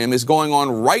for him is going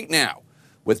on right now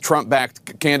with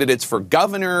Trump-backed candidates for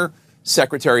governor,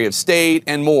 Secretary of State,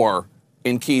 and more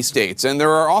in key states. And there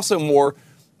are also more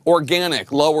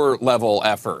organic, lower-level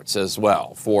efforts as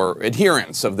well for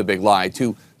adherents of the big lie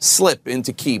to slip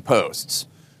into key posts.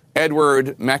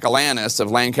 Edward McAlanis of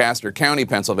Lancaster County,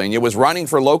 Pennsylvania, was running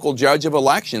for local judge of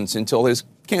elections until his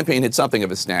campaign hit something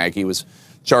of a snag. He was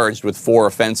charged with 4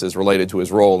 offenses related to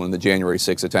his role in the January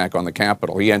 6 attack on the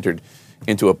Capitol. He entered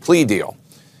into a plea deal.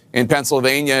 In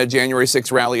Pennsylvania, January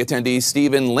 6 rally attendee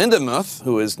Stephen Lindemuth,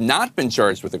 who has not been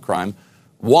charged with a crime,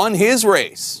 won his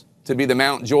race to be the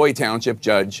Mount Joy Township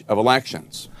Judge of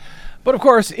Elections. But of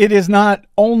course, it is not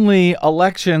only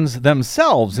elections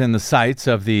themselves in the sights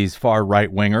of these far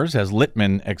right-wingers, as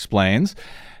Litman explains.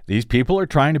 These people are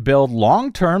trying to build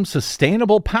long-term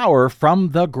sustainable power from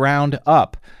the ground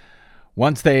up.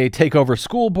 Once they take over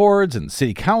school boards and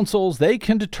city councils, they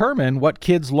can determine what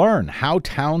kids learn, how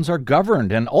towns are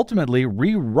governed, and ultimately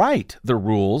rewrite the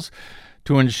rules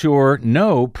to ensure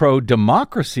no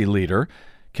pro-democracy leader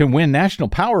can win national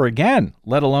power again,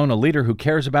 let alone a leader who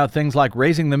cares about things like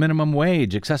raising the minimum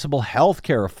wage, accessible health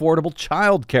care, affordable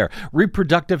child care,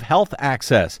 reproductive health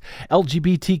access,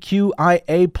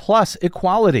 LGBTQIA plus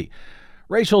equality,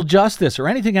 racial justice, or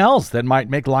anything else that might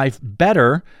make life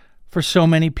better for so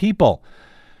many people.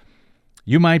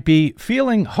 You might be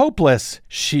feeling hopeless,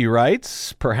 she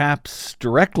writes, perhaps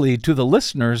directly to the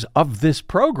listeners of this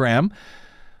program,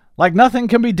 like nothing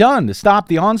can be done to stop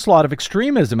the onslaught of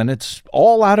extremism and it's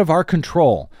all out of our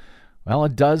control. Well,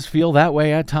 it does feel that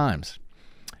way at times.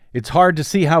 It's hard to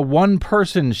see how one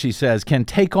person, she says, can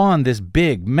take on this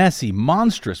big, messy,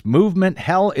 monstrous movement.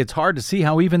 Hell, it's hard to see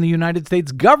how even the United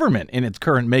States government in its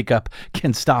current makeup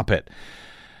can stop it.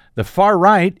 The far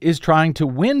right is trying to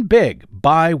win big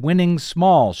by winning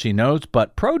small, she notes,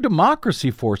 but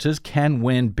pro-democracy forces can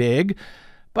win big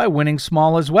by winning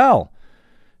small as well.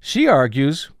 She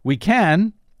argues we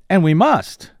can and we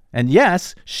must. And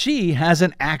yes, she has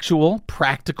an actual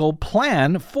practical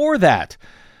plan for that.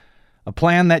 A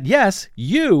plan that, yes,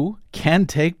 you can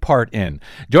take part in.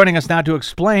 Joining us now to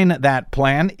explain that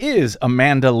plan is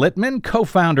Amanda Litman,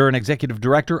 co-founder and executive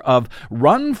director of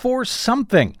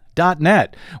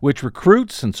RunForSomething.net, which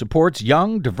recruits and supports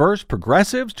young, diverse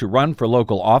progressives to run for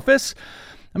local office.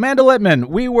 Amanda Litman,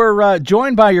 we were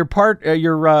joined by your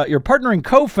partnering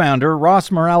co-founder,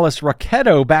 Ross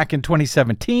Morales-Roquetto, back in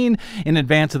 2017 in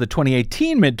advance of the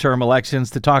 2018 midterm elections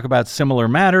to talk about similar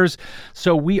matters.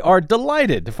 So we are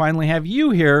delighted to finally have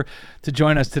you here to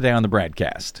join us today on the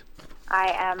BradCast.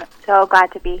 I am so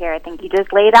glad to be here. I think you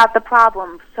just laid out the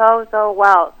problem so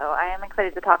well. So I am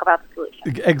excited to talk about the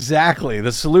solution. Exactly,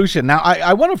 the solution. Now,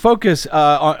 I want to focus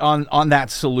on that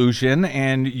solution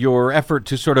and your effort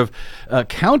to sort of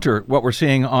counter what we're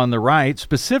seeing on the right,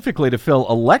 specifically to fill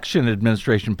election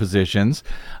administration positions,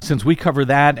 since we cover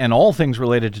that and all things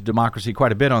related to democracy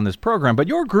quite a bit on this program. But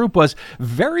your group was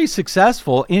very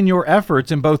successful in your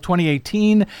efforts in both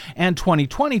 2018 and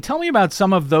 2020. Tell me about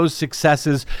some of those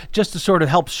successes, just to sort of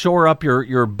help shore up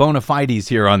your bona fides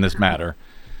here on this matter.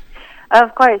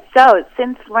 Of course. So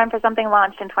since Run for Something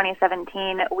launched in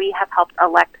 2017, we have helped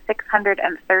elect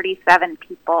 637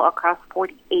 people across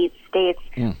 48 states,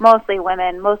 mostly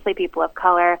women, mostly people of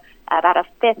color, about a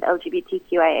fifth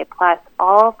LGBTQIA+,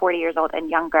 all 40 years old and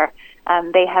younger.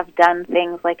 They have done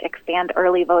things like expand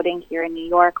early voting here in New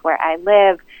York, where I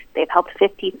live. They've helped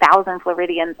 50,000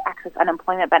 Floridians access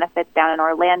unemployment benefits down in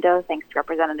Orlando, thanks to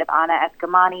Representative Anna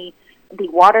Escamani. The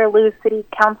Waterloo City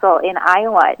Council in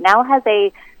Iowa now has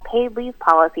a paid leave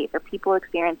policy for people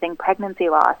experiencing pregnancy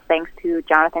loss, thanks to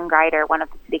Jonathan Greider, one of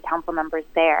the city council members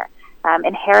there.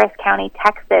 In Harris County,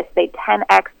 Texas, they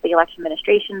 10x the election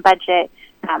administration budget,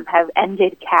 have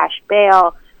ended cash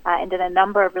bail, and did a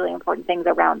number of really important things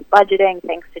around budgeting,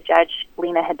 thanks to Judge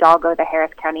Lena Hidalgo, the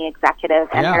Harris County executive,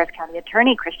 and Harris County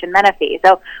attorney Christian Menefee.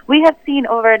 So we have seen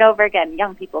over and over again,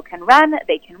 young people can run,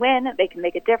 they can win, they can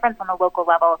make a difference on the local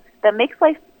level that makes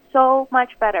life so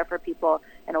much better for people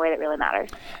in a way that really matters.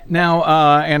 Now,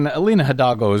 and Alina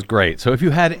Hidalgo is great. So if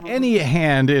you had any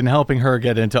hand in helping her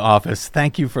get into office,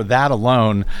 thank you for that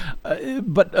alone.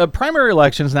 But primary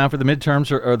elections now for the midterms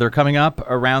they're coming up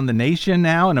around the nation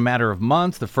now in a matter of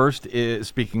months. The first is,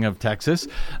 speaking of Texas,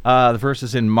 the first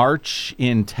is in March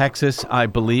in Texas, I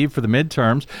believe, for the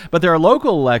midterms. But there are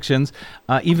local elections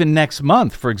even next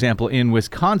month, for example, in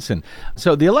Wisconsin.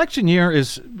 So the election year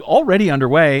is already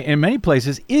underway in many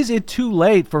places. Is it too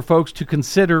late for folks to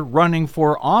consider running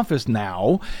for office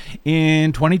now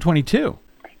in 2022?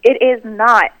 It is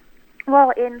not.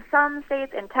 Well, in some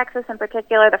states, in Texas in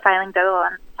particular, the filing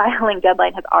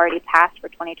deadline has already passed for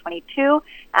 2022.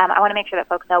 I want to make sure that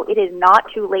folks know it is not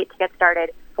too late to get started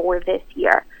for this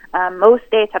year. Most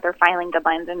states have their filing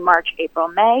deadlines in March, April,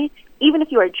 May. Even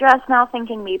if you are just now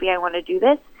thinking, maybe I want to do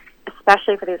this,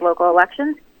 especially for these local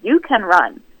elections, you can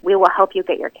run. We will help you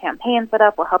get your campaign set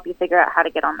up. We'll help you figure out how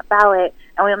to get on the ballot,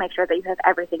 and we'll make sure that you have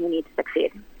everything you need to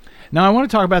succeed. Now, I want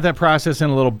to talk about that process in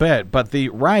a little bit, but the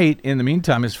right, in the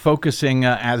meantime, is focusing,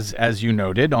 as you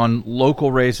noted, on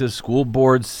local races, school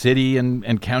boards, city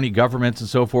and county governments, and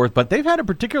so forth. But they've had a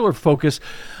particular focus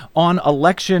on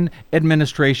election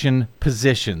administration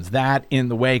positions, that in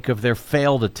the wake of their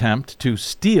failed attempt to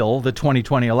steal the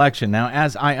 2020 election. Now,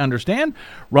 as I understand,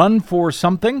 Run for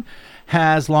Something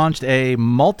has launched a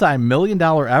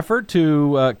multi-million-dollar effort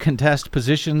to contest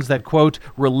positions that, quote,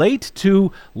 relate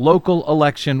to local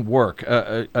election work.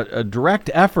 A direct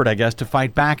effort, I guess, to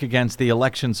fight back against the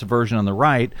election subversion on the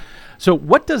right. So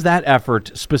what does that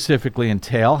effort specifically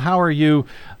entail? How are you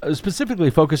specifically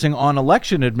focusing on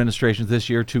election administrations this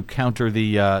year to counter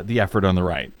the effort on the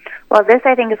right? Well, this,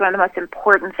 I think, is one of the most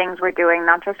important things we're doing,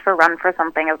 not just for Run for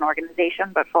Something as an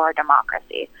organization, but for our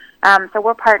democracy. So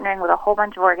we're partnering with a whole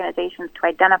bunch of organizations to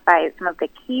identify some of the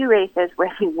key races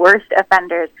where the worst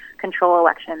offenders control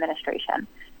election administration.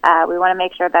 We want to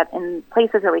make sure that in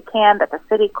places where we can, that the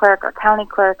city clerk or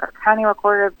county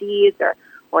recorder of deeds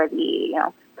or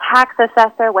the tax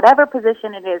assessor, whatever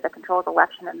position it is that controls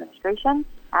election administration,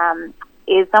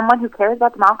 is someone who cares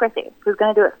about democracy, who's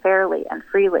going to do it fairly and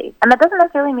freely. And that doesn't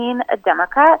necessarily mean a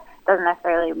Democrat, doesn't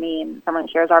necessarily mean someone who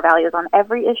shares our values on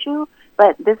every issue,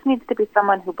 but this needs to be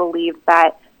someone who believes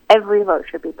that every vote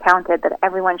should be counted, that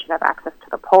everyone should have access to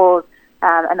the polls,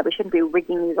 and that we shouldn't be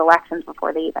rigging these elections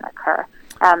before they even occur.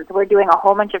 So we're doing a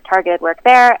whole bunch of targeted work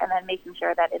there, and then making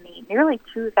sure that in the nearly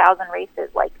 2,000 races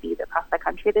like these across the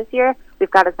country this year, we've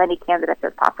got as many candidates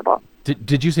as possible.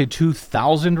 Did you say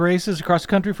 2,000 races across the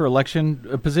country for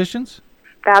election positions?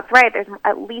 That's right. There's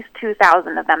at least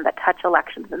 2,000 of them that touch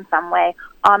elections in some way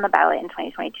on the ballot in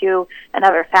 2022,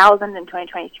 another 1,000 in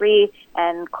 2023,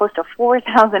 and close to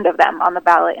 4,000 of them on the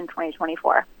ballot in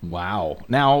 2024. Wow.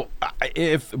 Now,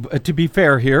 if to be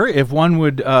fair here, if one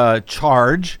would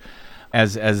charge,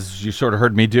 as you sort of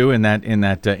heard me do in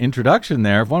that introduction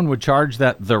there, if one would charge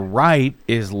that the right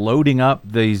is loading up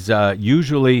these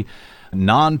usually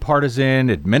nonpartisan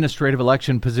administrative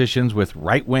election positions with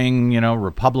right-wing,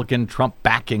 Republican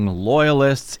Trump-backing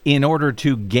loyalists in order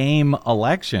to game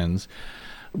elections.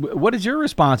 What is your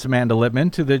response, Amanda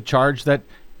Litman, to the charge that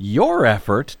your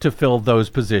effort to fill those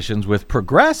positions with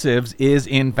progressives is,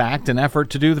 in fact, an effort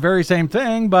to do the very same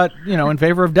thing, but, in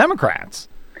favor of Democrats?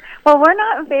 Well, we're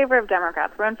not in favor of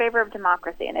Democrats. We're in favor of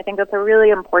democracy, and I think that's a really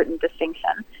important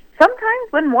distinction.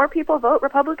 Sometimes when more people vote,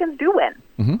 Republicans do win.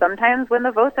 Mm-hmm. Sometimes when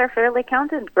the votes are fairly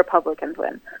counted, Republicans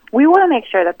win. We want to make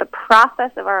sure that the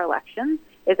process of our elections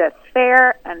is as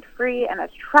fair and free and as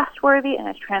trustworthy and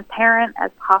as transparent as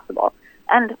possible.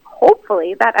 And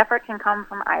hopefully that effort can come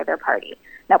from either party.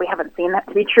 Now, we haven't seen that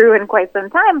to be true in quite some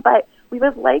time, but we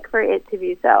would like for it to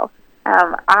be so.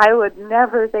 I would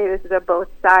never say this is a both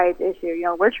sides issue.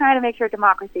 We're trying to make sure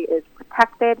democracy is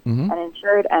protected and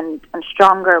ensured and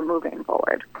stronger moving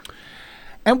forward.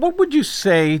 And what would you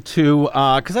say to,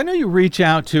 because I know you reach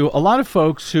out to a lot of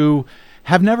folks who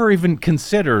have never even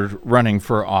considered running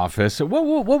for office.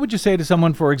 What would you say to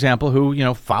someone, for example,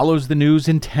 who, follows the news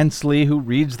intensely, who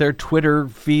reads their Twitter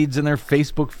feeds and their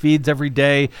Facebook feeds every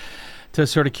day to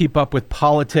sort of keep up with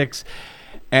politics,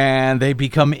 and they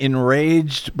become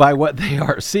enraged by what they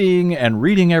are seeing and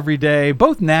reading every day,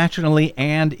 both nationally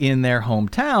and in their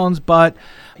hometowns. But,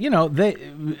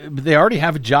 they already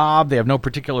have a job. They have no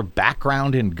particular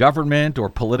background in government or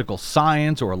political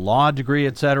science or a law degree,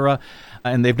 etc.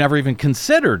 And they've never even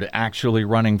considered actually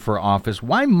running for office.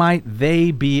 Why might they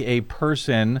be a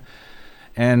person?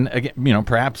 And again,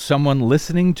 perhaps someone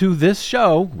listening to this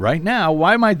show right now,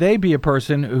 why might they be a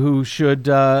person who should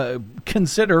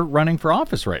consider running for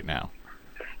office right now?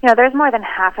 There's more than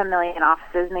 500,000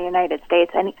 offices in the United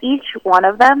States, and each one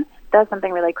of them does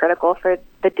something really critical for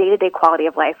the day-to-day quality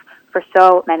of life for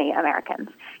so many Americans.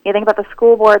 You think about the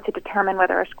school boards who determine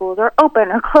whether our schools are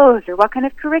open or closed, or what kind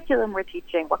of curriculum we're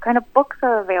teaching, what kind of books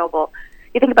are available.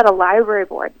 You think about a library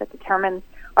board that determines,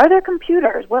 are there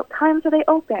computers? What times are they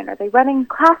open? Are they running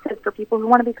classes for people who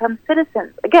want to become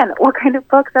citizens? Again, what kind of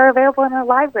books are available in our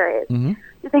libraries? Mm-hmm.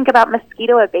 You think about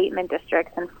mosquito abatement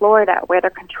districts in Florida where they're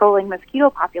controlling mosquito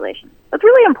populations. That's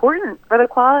really important for the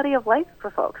quality of life for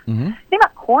folks. Mm-hmm. Think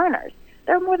about coroners.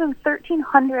 There are more than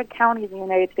 1,300 counties in the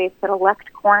United States that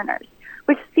elect coroners,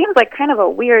 which seems like kind of a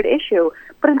weird issue.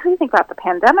 But until you think about the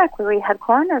pandemic, where we had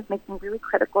coroners making really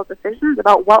critical decisions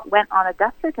about what went on a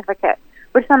death certificate,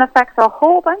 which then affects a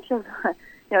whole bunch of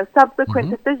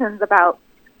subsequent decisions about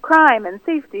crime and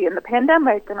safety and the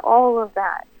pandemic and all of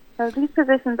that. So these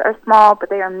positions are small, but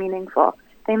they are meaningful.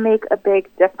 They make a big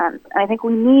difference. And I think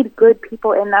we need good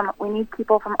people in them. We need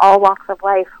people from all walks of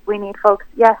life. We need folks,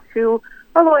 yes, who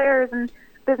are lawyers and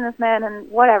businessmen and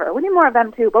whatever. We need more of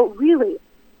them too, but really,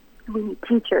 we need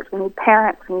teachers, we need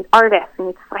parents, we need artists, we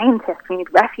need scientists, we need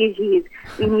refugees,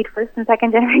 we need first and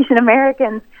second generation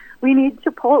Americans, we need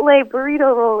Chipotle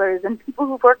burrito rollers and people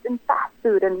who've worked in fast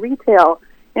food and retail.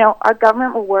 Our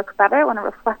government will work better when it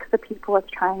reflects the people it's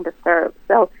trying to serve.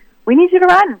 So we need you to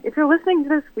run. If you're listening to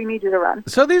this, we need you to run.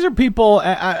 So these are people,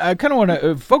 I kind of want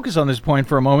to focus on this point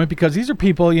for a moment, because these are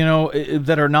people,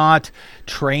 that are not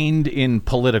trained in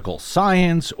political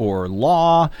science or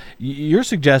law. You're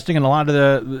suggesting in a lot of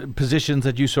the positions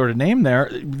that you sort of named there,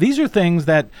 these are things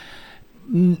that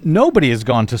nobody has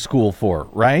gone to school for,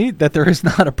 right? That there is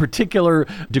not a particular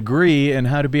degree in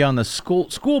how to be on the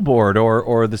school board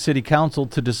or the city council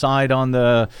to decide on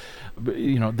the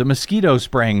mosquito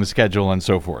spraying schedule and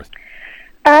so forth.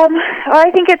 Well, I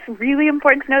think it's really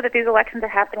important to know that these elections are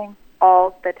happening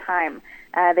all the time.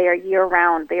 They are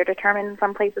year-round. They are determined in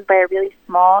some places by a really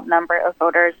small number of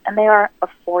voters, and they are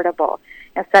affordable.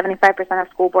 75% of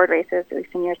school board races, at least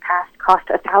in years past, cost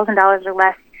 $1,000 or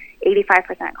less.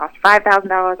 85% cost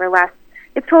 $5,000 or less.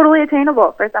 It's totally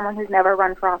attainable for someone who's never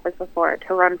run for office before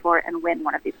to run for and win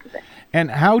one of these positions.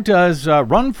 And how does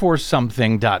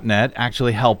runforsomething.net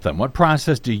actually help them? What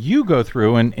process do you go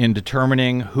through in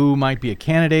determining who might be a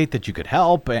candidate that you could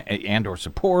help and or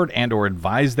support and or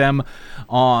advise them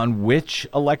on which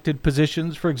elected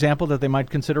positions, for example, that they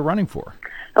might consider running for?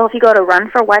 Well, if you go to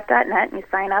runforwhat.net and you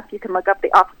sign up, you can look up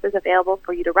the offices available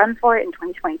for you to run for in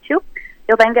 2022.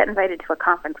 You'll then get invited to a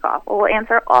conference call where we'll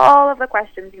answer all of the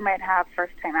questions you might have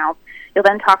first time out. You'll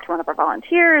then talk to one of our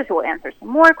volunteers who will answer some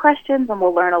more questions, and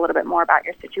we'll learn a little bit more about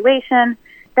your situation.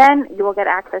 Then you will get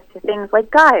access to things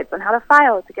like guides on how to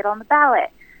file to get on the ballot,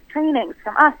 trainings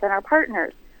from us and our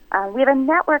partners. We have a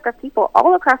network of people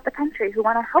all across the country who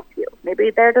want to help you. Maybe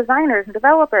they're designers and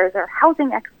developers or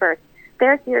housing experts.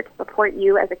 They're here to support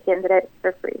you as a candidate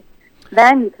for free.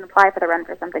 Then you can apply for the Run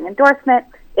for Something endorsement.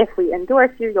 If we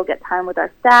endorse you, you'll get time with our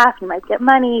staff. You might get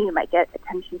money. You might get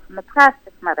attention from the press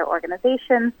or from other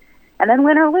organizations. And then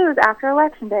win or lose after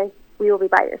Election Day, we will be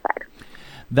by your side.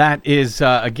 That is,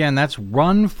 again, that's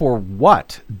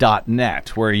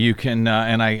runforwhat.net, where you can,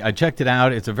 and I checked it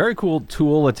out. It's a very cool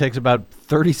tool. It takes about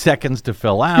 30 seconds to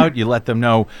fill out. You let them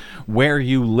know where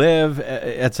you live,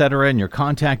 et cetera, and your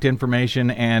contact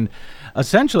information. And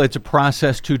essentially, it's a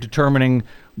process to determining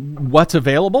what's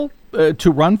available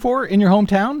to run for in your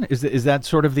hometown. Is that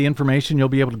sort of the information you'll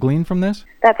be able to glean from this?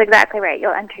 That's exactly right.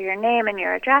 You'll enter your name and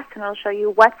your address, and it'll show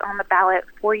you what's on the ballot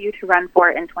for you to run for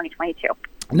in 2022.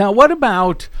 Now, what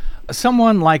about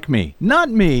someone like me? Not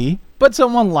me, but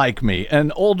someone like me.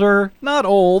 An older, not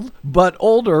old, but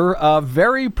older,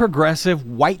 very progressive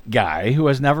white guy who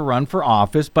has never run for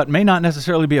office, but may not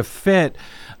necessarily be a fit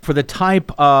for the type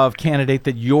of candidate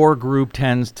that your group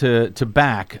tends to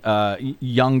back,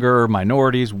 younger,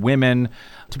 minorities, women.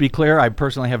 To be clear, I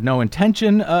personally have no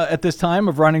intention at this time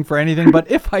of running for anything, but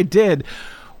if I did,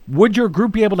 would your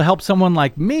group be able to help someone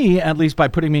like me, at least by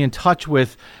putting me in touch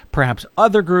with perhaps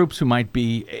other groups who might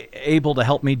be able to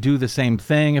help me do the same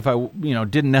thing if I,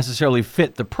 didn't necessarily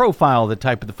fit the profile, the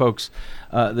type of folks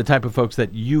that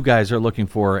you guys are looking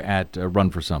for at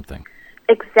Run for Something?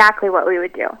 Exactly what we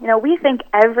would do. We think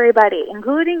everybody,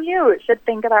 including you, should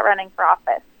think about running for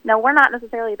office. Now, we're not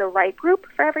necessarily the right group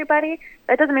for everybody.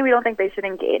 That doesn't mean we don't think they should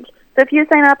engage. So if you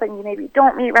sign up and you maybe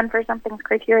don't meet Run for Something's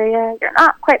criteria, you're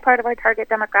not quite part of our target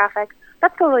demographic,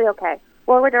 that's totally okay.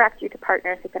 We'll redirect you to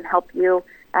partners who can help you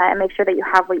and make sure that you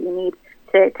have what you need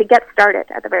to get started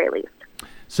at the very least.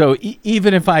 So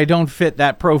even if I don't fit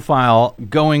that profile,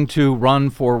 going to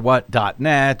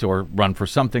runforwhat.net or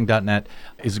runforsomething.net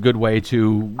is a good way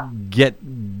to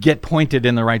get pointed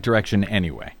in the right direction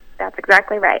anyway. That's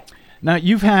exactly right. Now,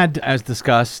 you've had, as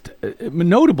discussed,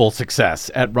 notable success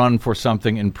at Run for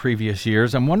Something in previous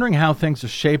years. I'm wondering how things are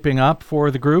shaping up for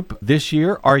the group this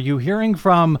year. Are you hearing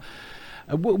from,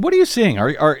 what are you seeing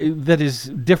that is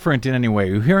different in any way?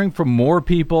 Are you hearing from more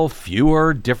people,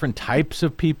 fewer, different types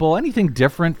of people? Anything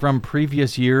different from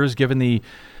previous years, given the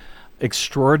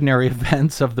extraordinary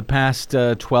events of the past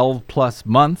 12 plus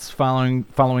months following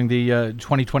the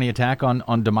 2020 attack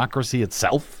on democracy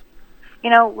itself? You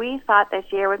know, we thought this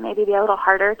year would maybe be a little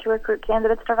harder to recruit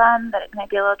candidates to run, that it might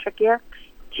be a little trickier.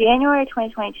 January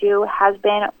 2022 has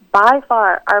been by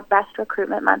far our best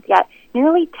recruitment month yet.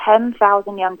 Nearly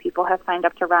 10,000 young people have signed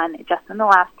up to run just in the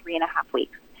last 3.5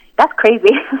 weeks. That's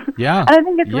crazy. Yeah. And I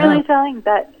think it's really telling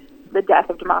that the death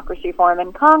of democracy reform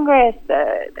in Congress,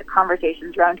 the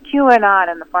conversations around QAnon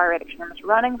and the far-right extremists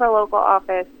running for local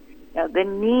office, the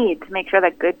need to make sure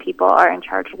that good people are in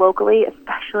charge locally,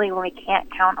 especially when we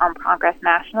can't count on progress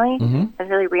nationally, has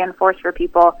really reinforced for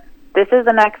people this is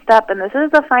the next step, and this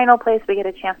is the final place we get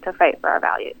a chance to fight for our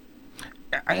values.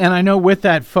 And I know with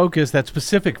that focus, that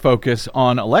specific focus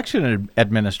on election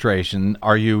administration,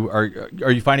 are you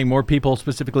finding more people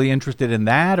specifically interested in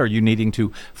that? Are you needing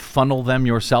to funnel them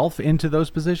yourself into those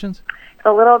positions? It's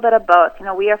a little bit of both.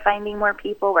 We are finding more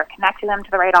people. We're connecting them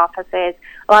to the right offices.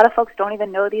 A lot of folks don't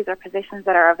even know these are positions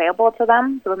that are available to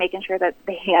them, so we're making sure that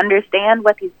they understand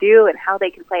what these do and how they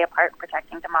can play a part in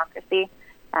protecting democracy.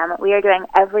 We are doing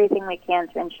everything we can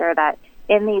to ensure that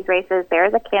in these races there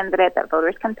is a candidate that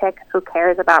voters can pick who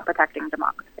cares about protecting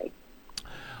democracy.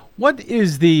 What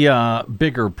is the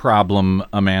bigger problem,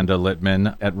 Amanda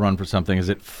Litman, at Run for Something? Is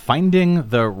it finding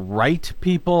the right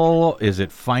people? Is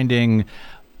it finding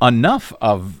enough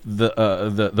of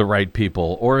the right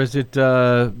people, or is it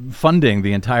funding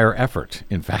the entire effort?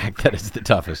 In fact, that is the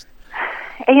toughest.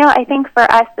 I think for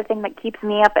us, the thing that keeps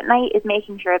me up at night is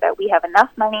making sure that we have enough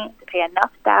money to pay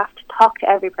enough staff to talk to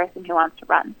every person who wants to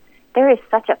run. There is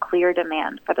such a clear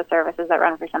demand for the services that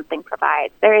Run for Something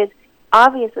provides. There is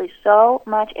obviously so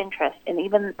much interest in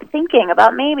even thinking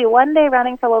about maybe one day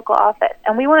running for local office,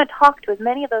 and we want to talk to as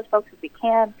many of those folks as we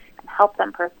can and help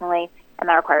them personally, and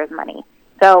that requires money.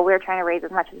 So we're trying to raise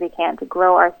as much as we can to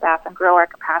grow our staff and grow our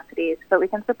capacities so we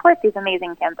can support these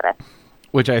amazing candidates.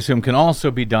 Which I assume can also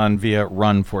be done via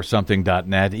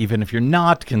runforsomething.net, even if you're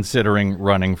not considering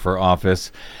running for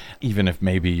office, even if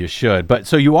maybe you should. But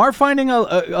so you are finding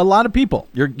a lot of people.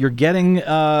 You're getting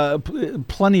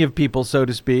plenty of people, so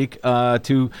to speak,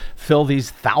 to fill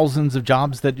these thousands of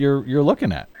jobs that you're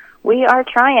looking at. We are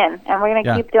trying, and we're going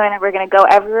to keep doing it. We're going to go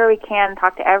everywhere we can,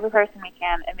 talk to every person we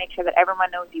can, and make sure that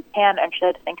everyone knows you can and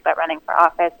should think about running for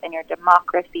office, and your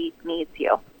democracy needs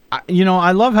you.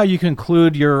 I love how you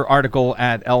conclude your article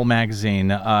at Elle Magazine.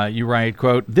 You write,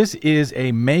 quote, "This is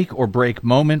a make or break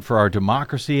moment for our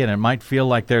democracy, and it might feel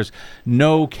like there's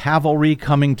no cavalry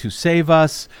coming to save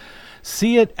us.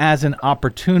 See it as an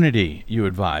opportunity," you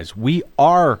advise. "We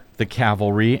are the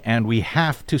cavalry, and we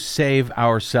have to save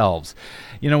ourselves."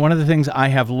 One of the things I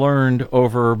have learned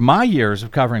over my years of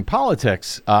covering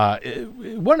politics,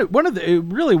 one of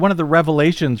the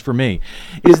revelations for me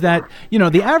is that,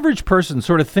 the average person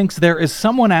sort of thinks there is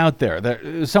someone out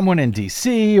there, someone in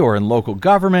D.C. or in local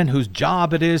government whose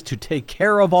job it is to take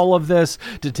care of all of this,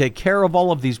 to take care of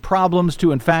all of these problems,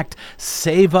 to, in fact,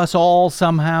 save us all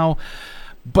somehow.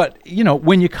 But,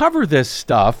 when you cover this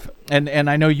stuff, and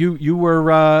I know you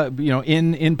were,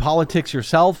 in politics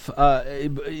yourself,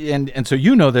 and so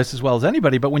you know this as well as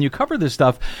anybody, but when you cover this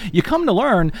stuff, you come to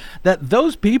learn that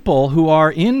those people who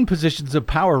are in positions of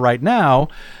power right now,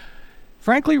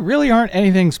 frankly, really aren't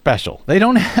anything special. They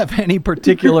don't have any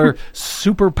particular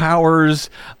superpowers.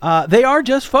 They are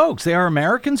just folks. They are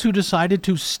Americans who decided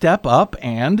to step up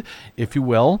and, if you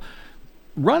will,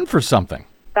 run for something.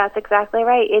 That's exactly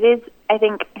right. It is, I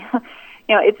think,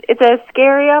 it's a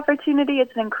scary opportunity.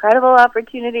 It's an incredible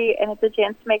opportunity, and it's a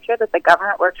chance to make sure that the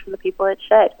government works for the people it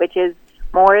should, which is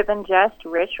more than just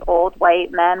rich, old,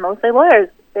 white men, mostly lawyers.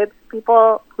 It's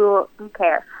people who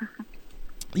care.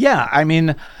 Yeah,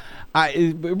 that's,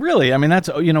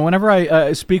 whenever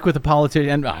I speak with a politician,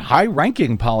 and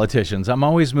high-ranking politicians, I'm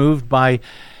always moved by,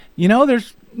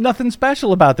 there's nothing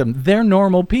special about them. They're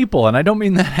normal people, and I don't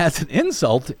mean that as an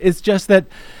insult. It's just that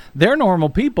they're normal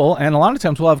people, and a lot of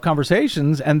times we'll have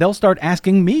conversations, and they'll start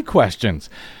asking me questions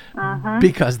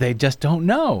because they just don't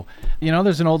know.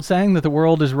 There's an old saying that the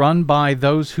world is run by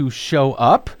those who show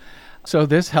up. So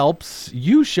this helps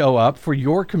you show up for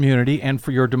your community and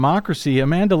for your democracy.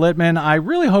 Amanda Litman, I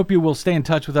really hope you will stay in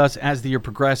touch with us as the year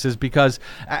progresses, because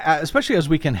especially as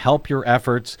we can help your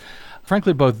efforts,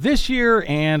 frankly, both this year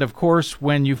and, of course,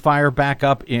 when you fire back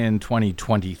up in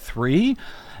 2023.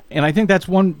 And I think that's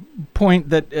one point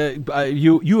that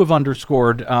you have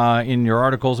underscored in your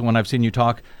articles and when I've seen you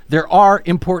talk. There are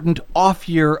important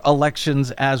off-year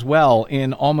elections as well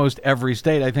in almost every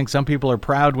state. I think some people are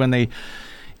proud when they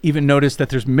even notice that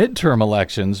there's midterm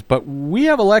elections, but we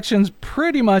have elections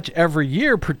pretty much every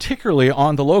year, particularly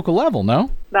on the local level,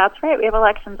 no? That's right. We have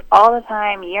elections all the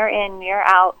time, year in, year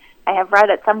out. I have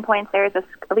read at some points there is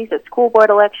at least a school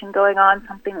board election going on,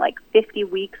 something like 50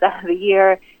 weeks out of the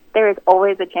year. There is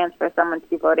always a chance for someone to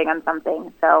be voting on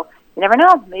something. So you never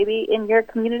know. Maybe in your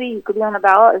community you could be on the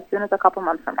ballot as soon as a couple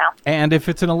months from now. And if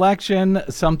it's an election,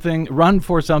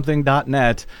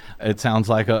 runforsomething.net, it sounds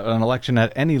like an election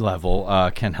at any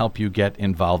level can help you get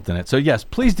involved in it. So yes,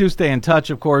 please do stay in touch,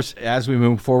 of course, as we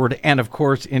move forward and, of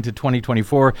course, into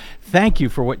 2024. Thank you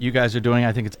for what you guys are doing.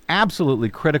 I think it's absolutely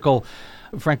critical,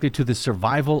 frankly, to the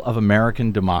survival of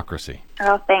American democracy.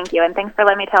 Oh, thank you, and thanks for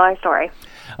letting me tell our story.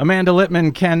 Amanda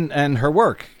Litman and her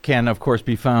work can, of course,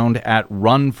 be found at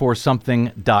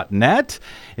runforsomething.net.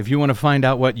 If you want to find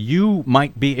out what you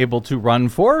might be able to run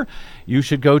for, you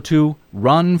should go to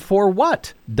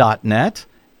runforwhat.net.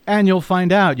 And you'll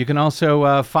find out. You can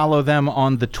also follow them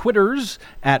on the Twitters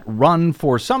at Run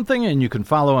For Something, and you can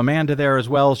follow Amanda there as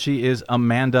well. She is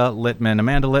Amanda Litman.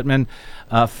 Amanda Litman,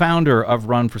 founder of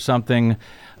Run For Something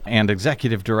and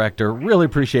executive director. Really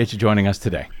appreciate you joining us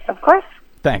today. Of course.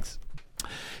 Thanks.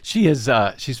 She is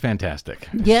she's fantastic.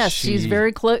 Yes, she's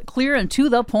very clear and to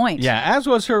the point. Yeah, as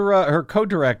was her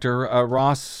co-director,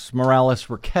 Ross Morales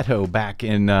Ricchetto, back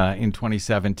in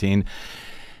 2017.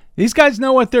 These guys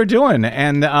know what they're doing,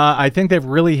 and I think they've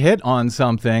really hit on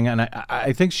something. And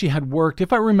I think she had worked,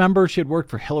 if I remember, she had worked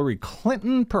for Hillary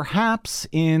Clinton, perhaps,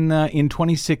 in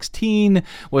 2016,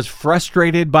 was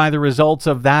frustrated by the results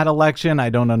of that election. I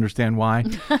don't understand why.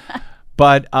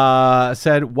 But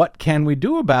said, what can we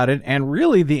do about it? And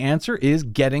really the answer is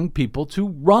getting people to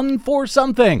run for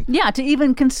something. Yeah, to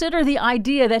even consider the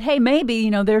idea that, hey,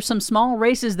 maybe, there's some small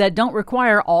races that don't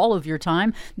require all of your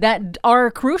time that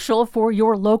are crucial for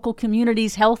your local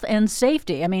community's health and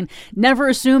safety. I mean, never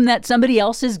assume that somebody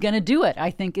else is going to do it,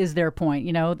 I think is their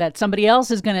point, that somebody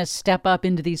else is going to step up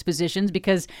into these positions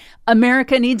because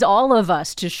America needs all of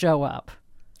us to show up.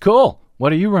 Cool.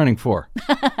 What are you running for?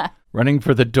 Running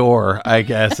for the door, I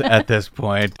guess, at this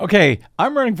point. Okay,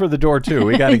 I'm running for the door, too.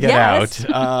 We got to get Yes.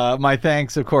 out. My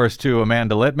thanks, of course, to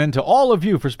Amanda Litman, to all of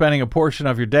you for spending a portion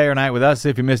of your day or night with us.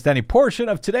 If you missed any portion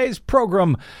of today's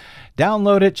program,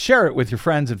 download it, share it with your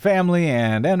friends and family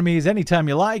and enemies anytime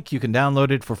you like. You can download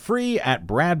it for free at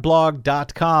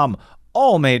bradblog.com.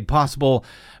 All made possible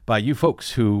by you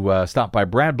folks who stop by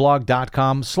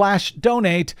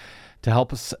bradblog.com/donate. to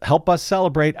help us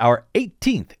celebrate our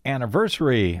 18th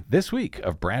anniversary this week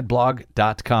of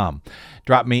bradblog.com.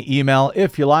 Drop me email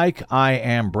if you like. I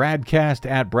am BradCast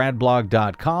at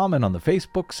bradblog.com, and on the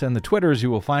Facebooks and the Twitters,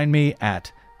 you will find me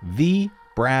at The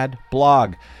Brad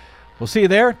Blog. We'll see you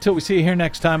there. Till we see you here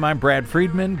next time, I'm Brad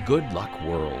Friedman. Good luck,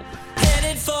 world.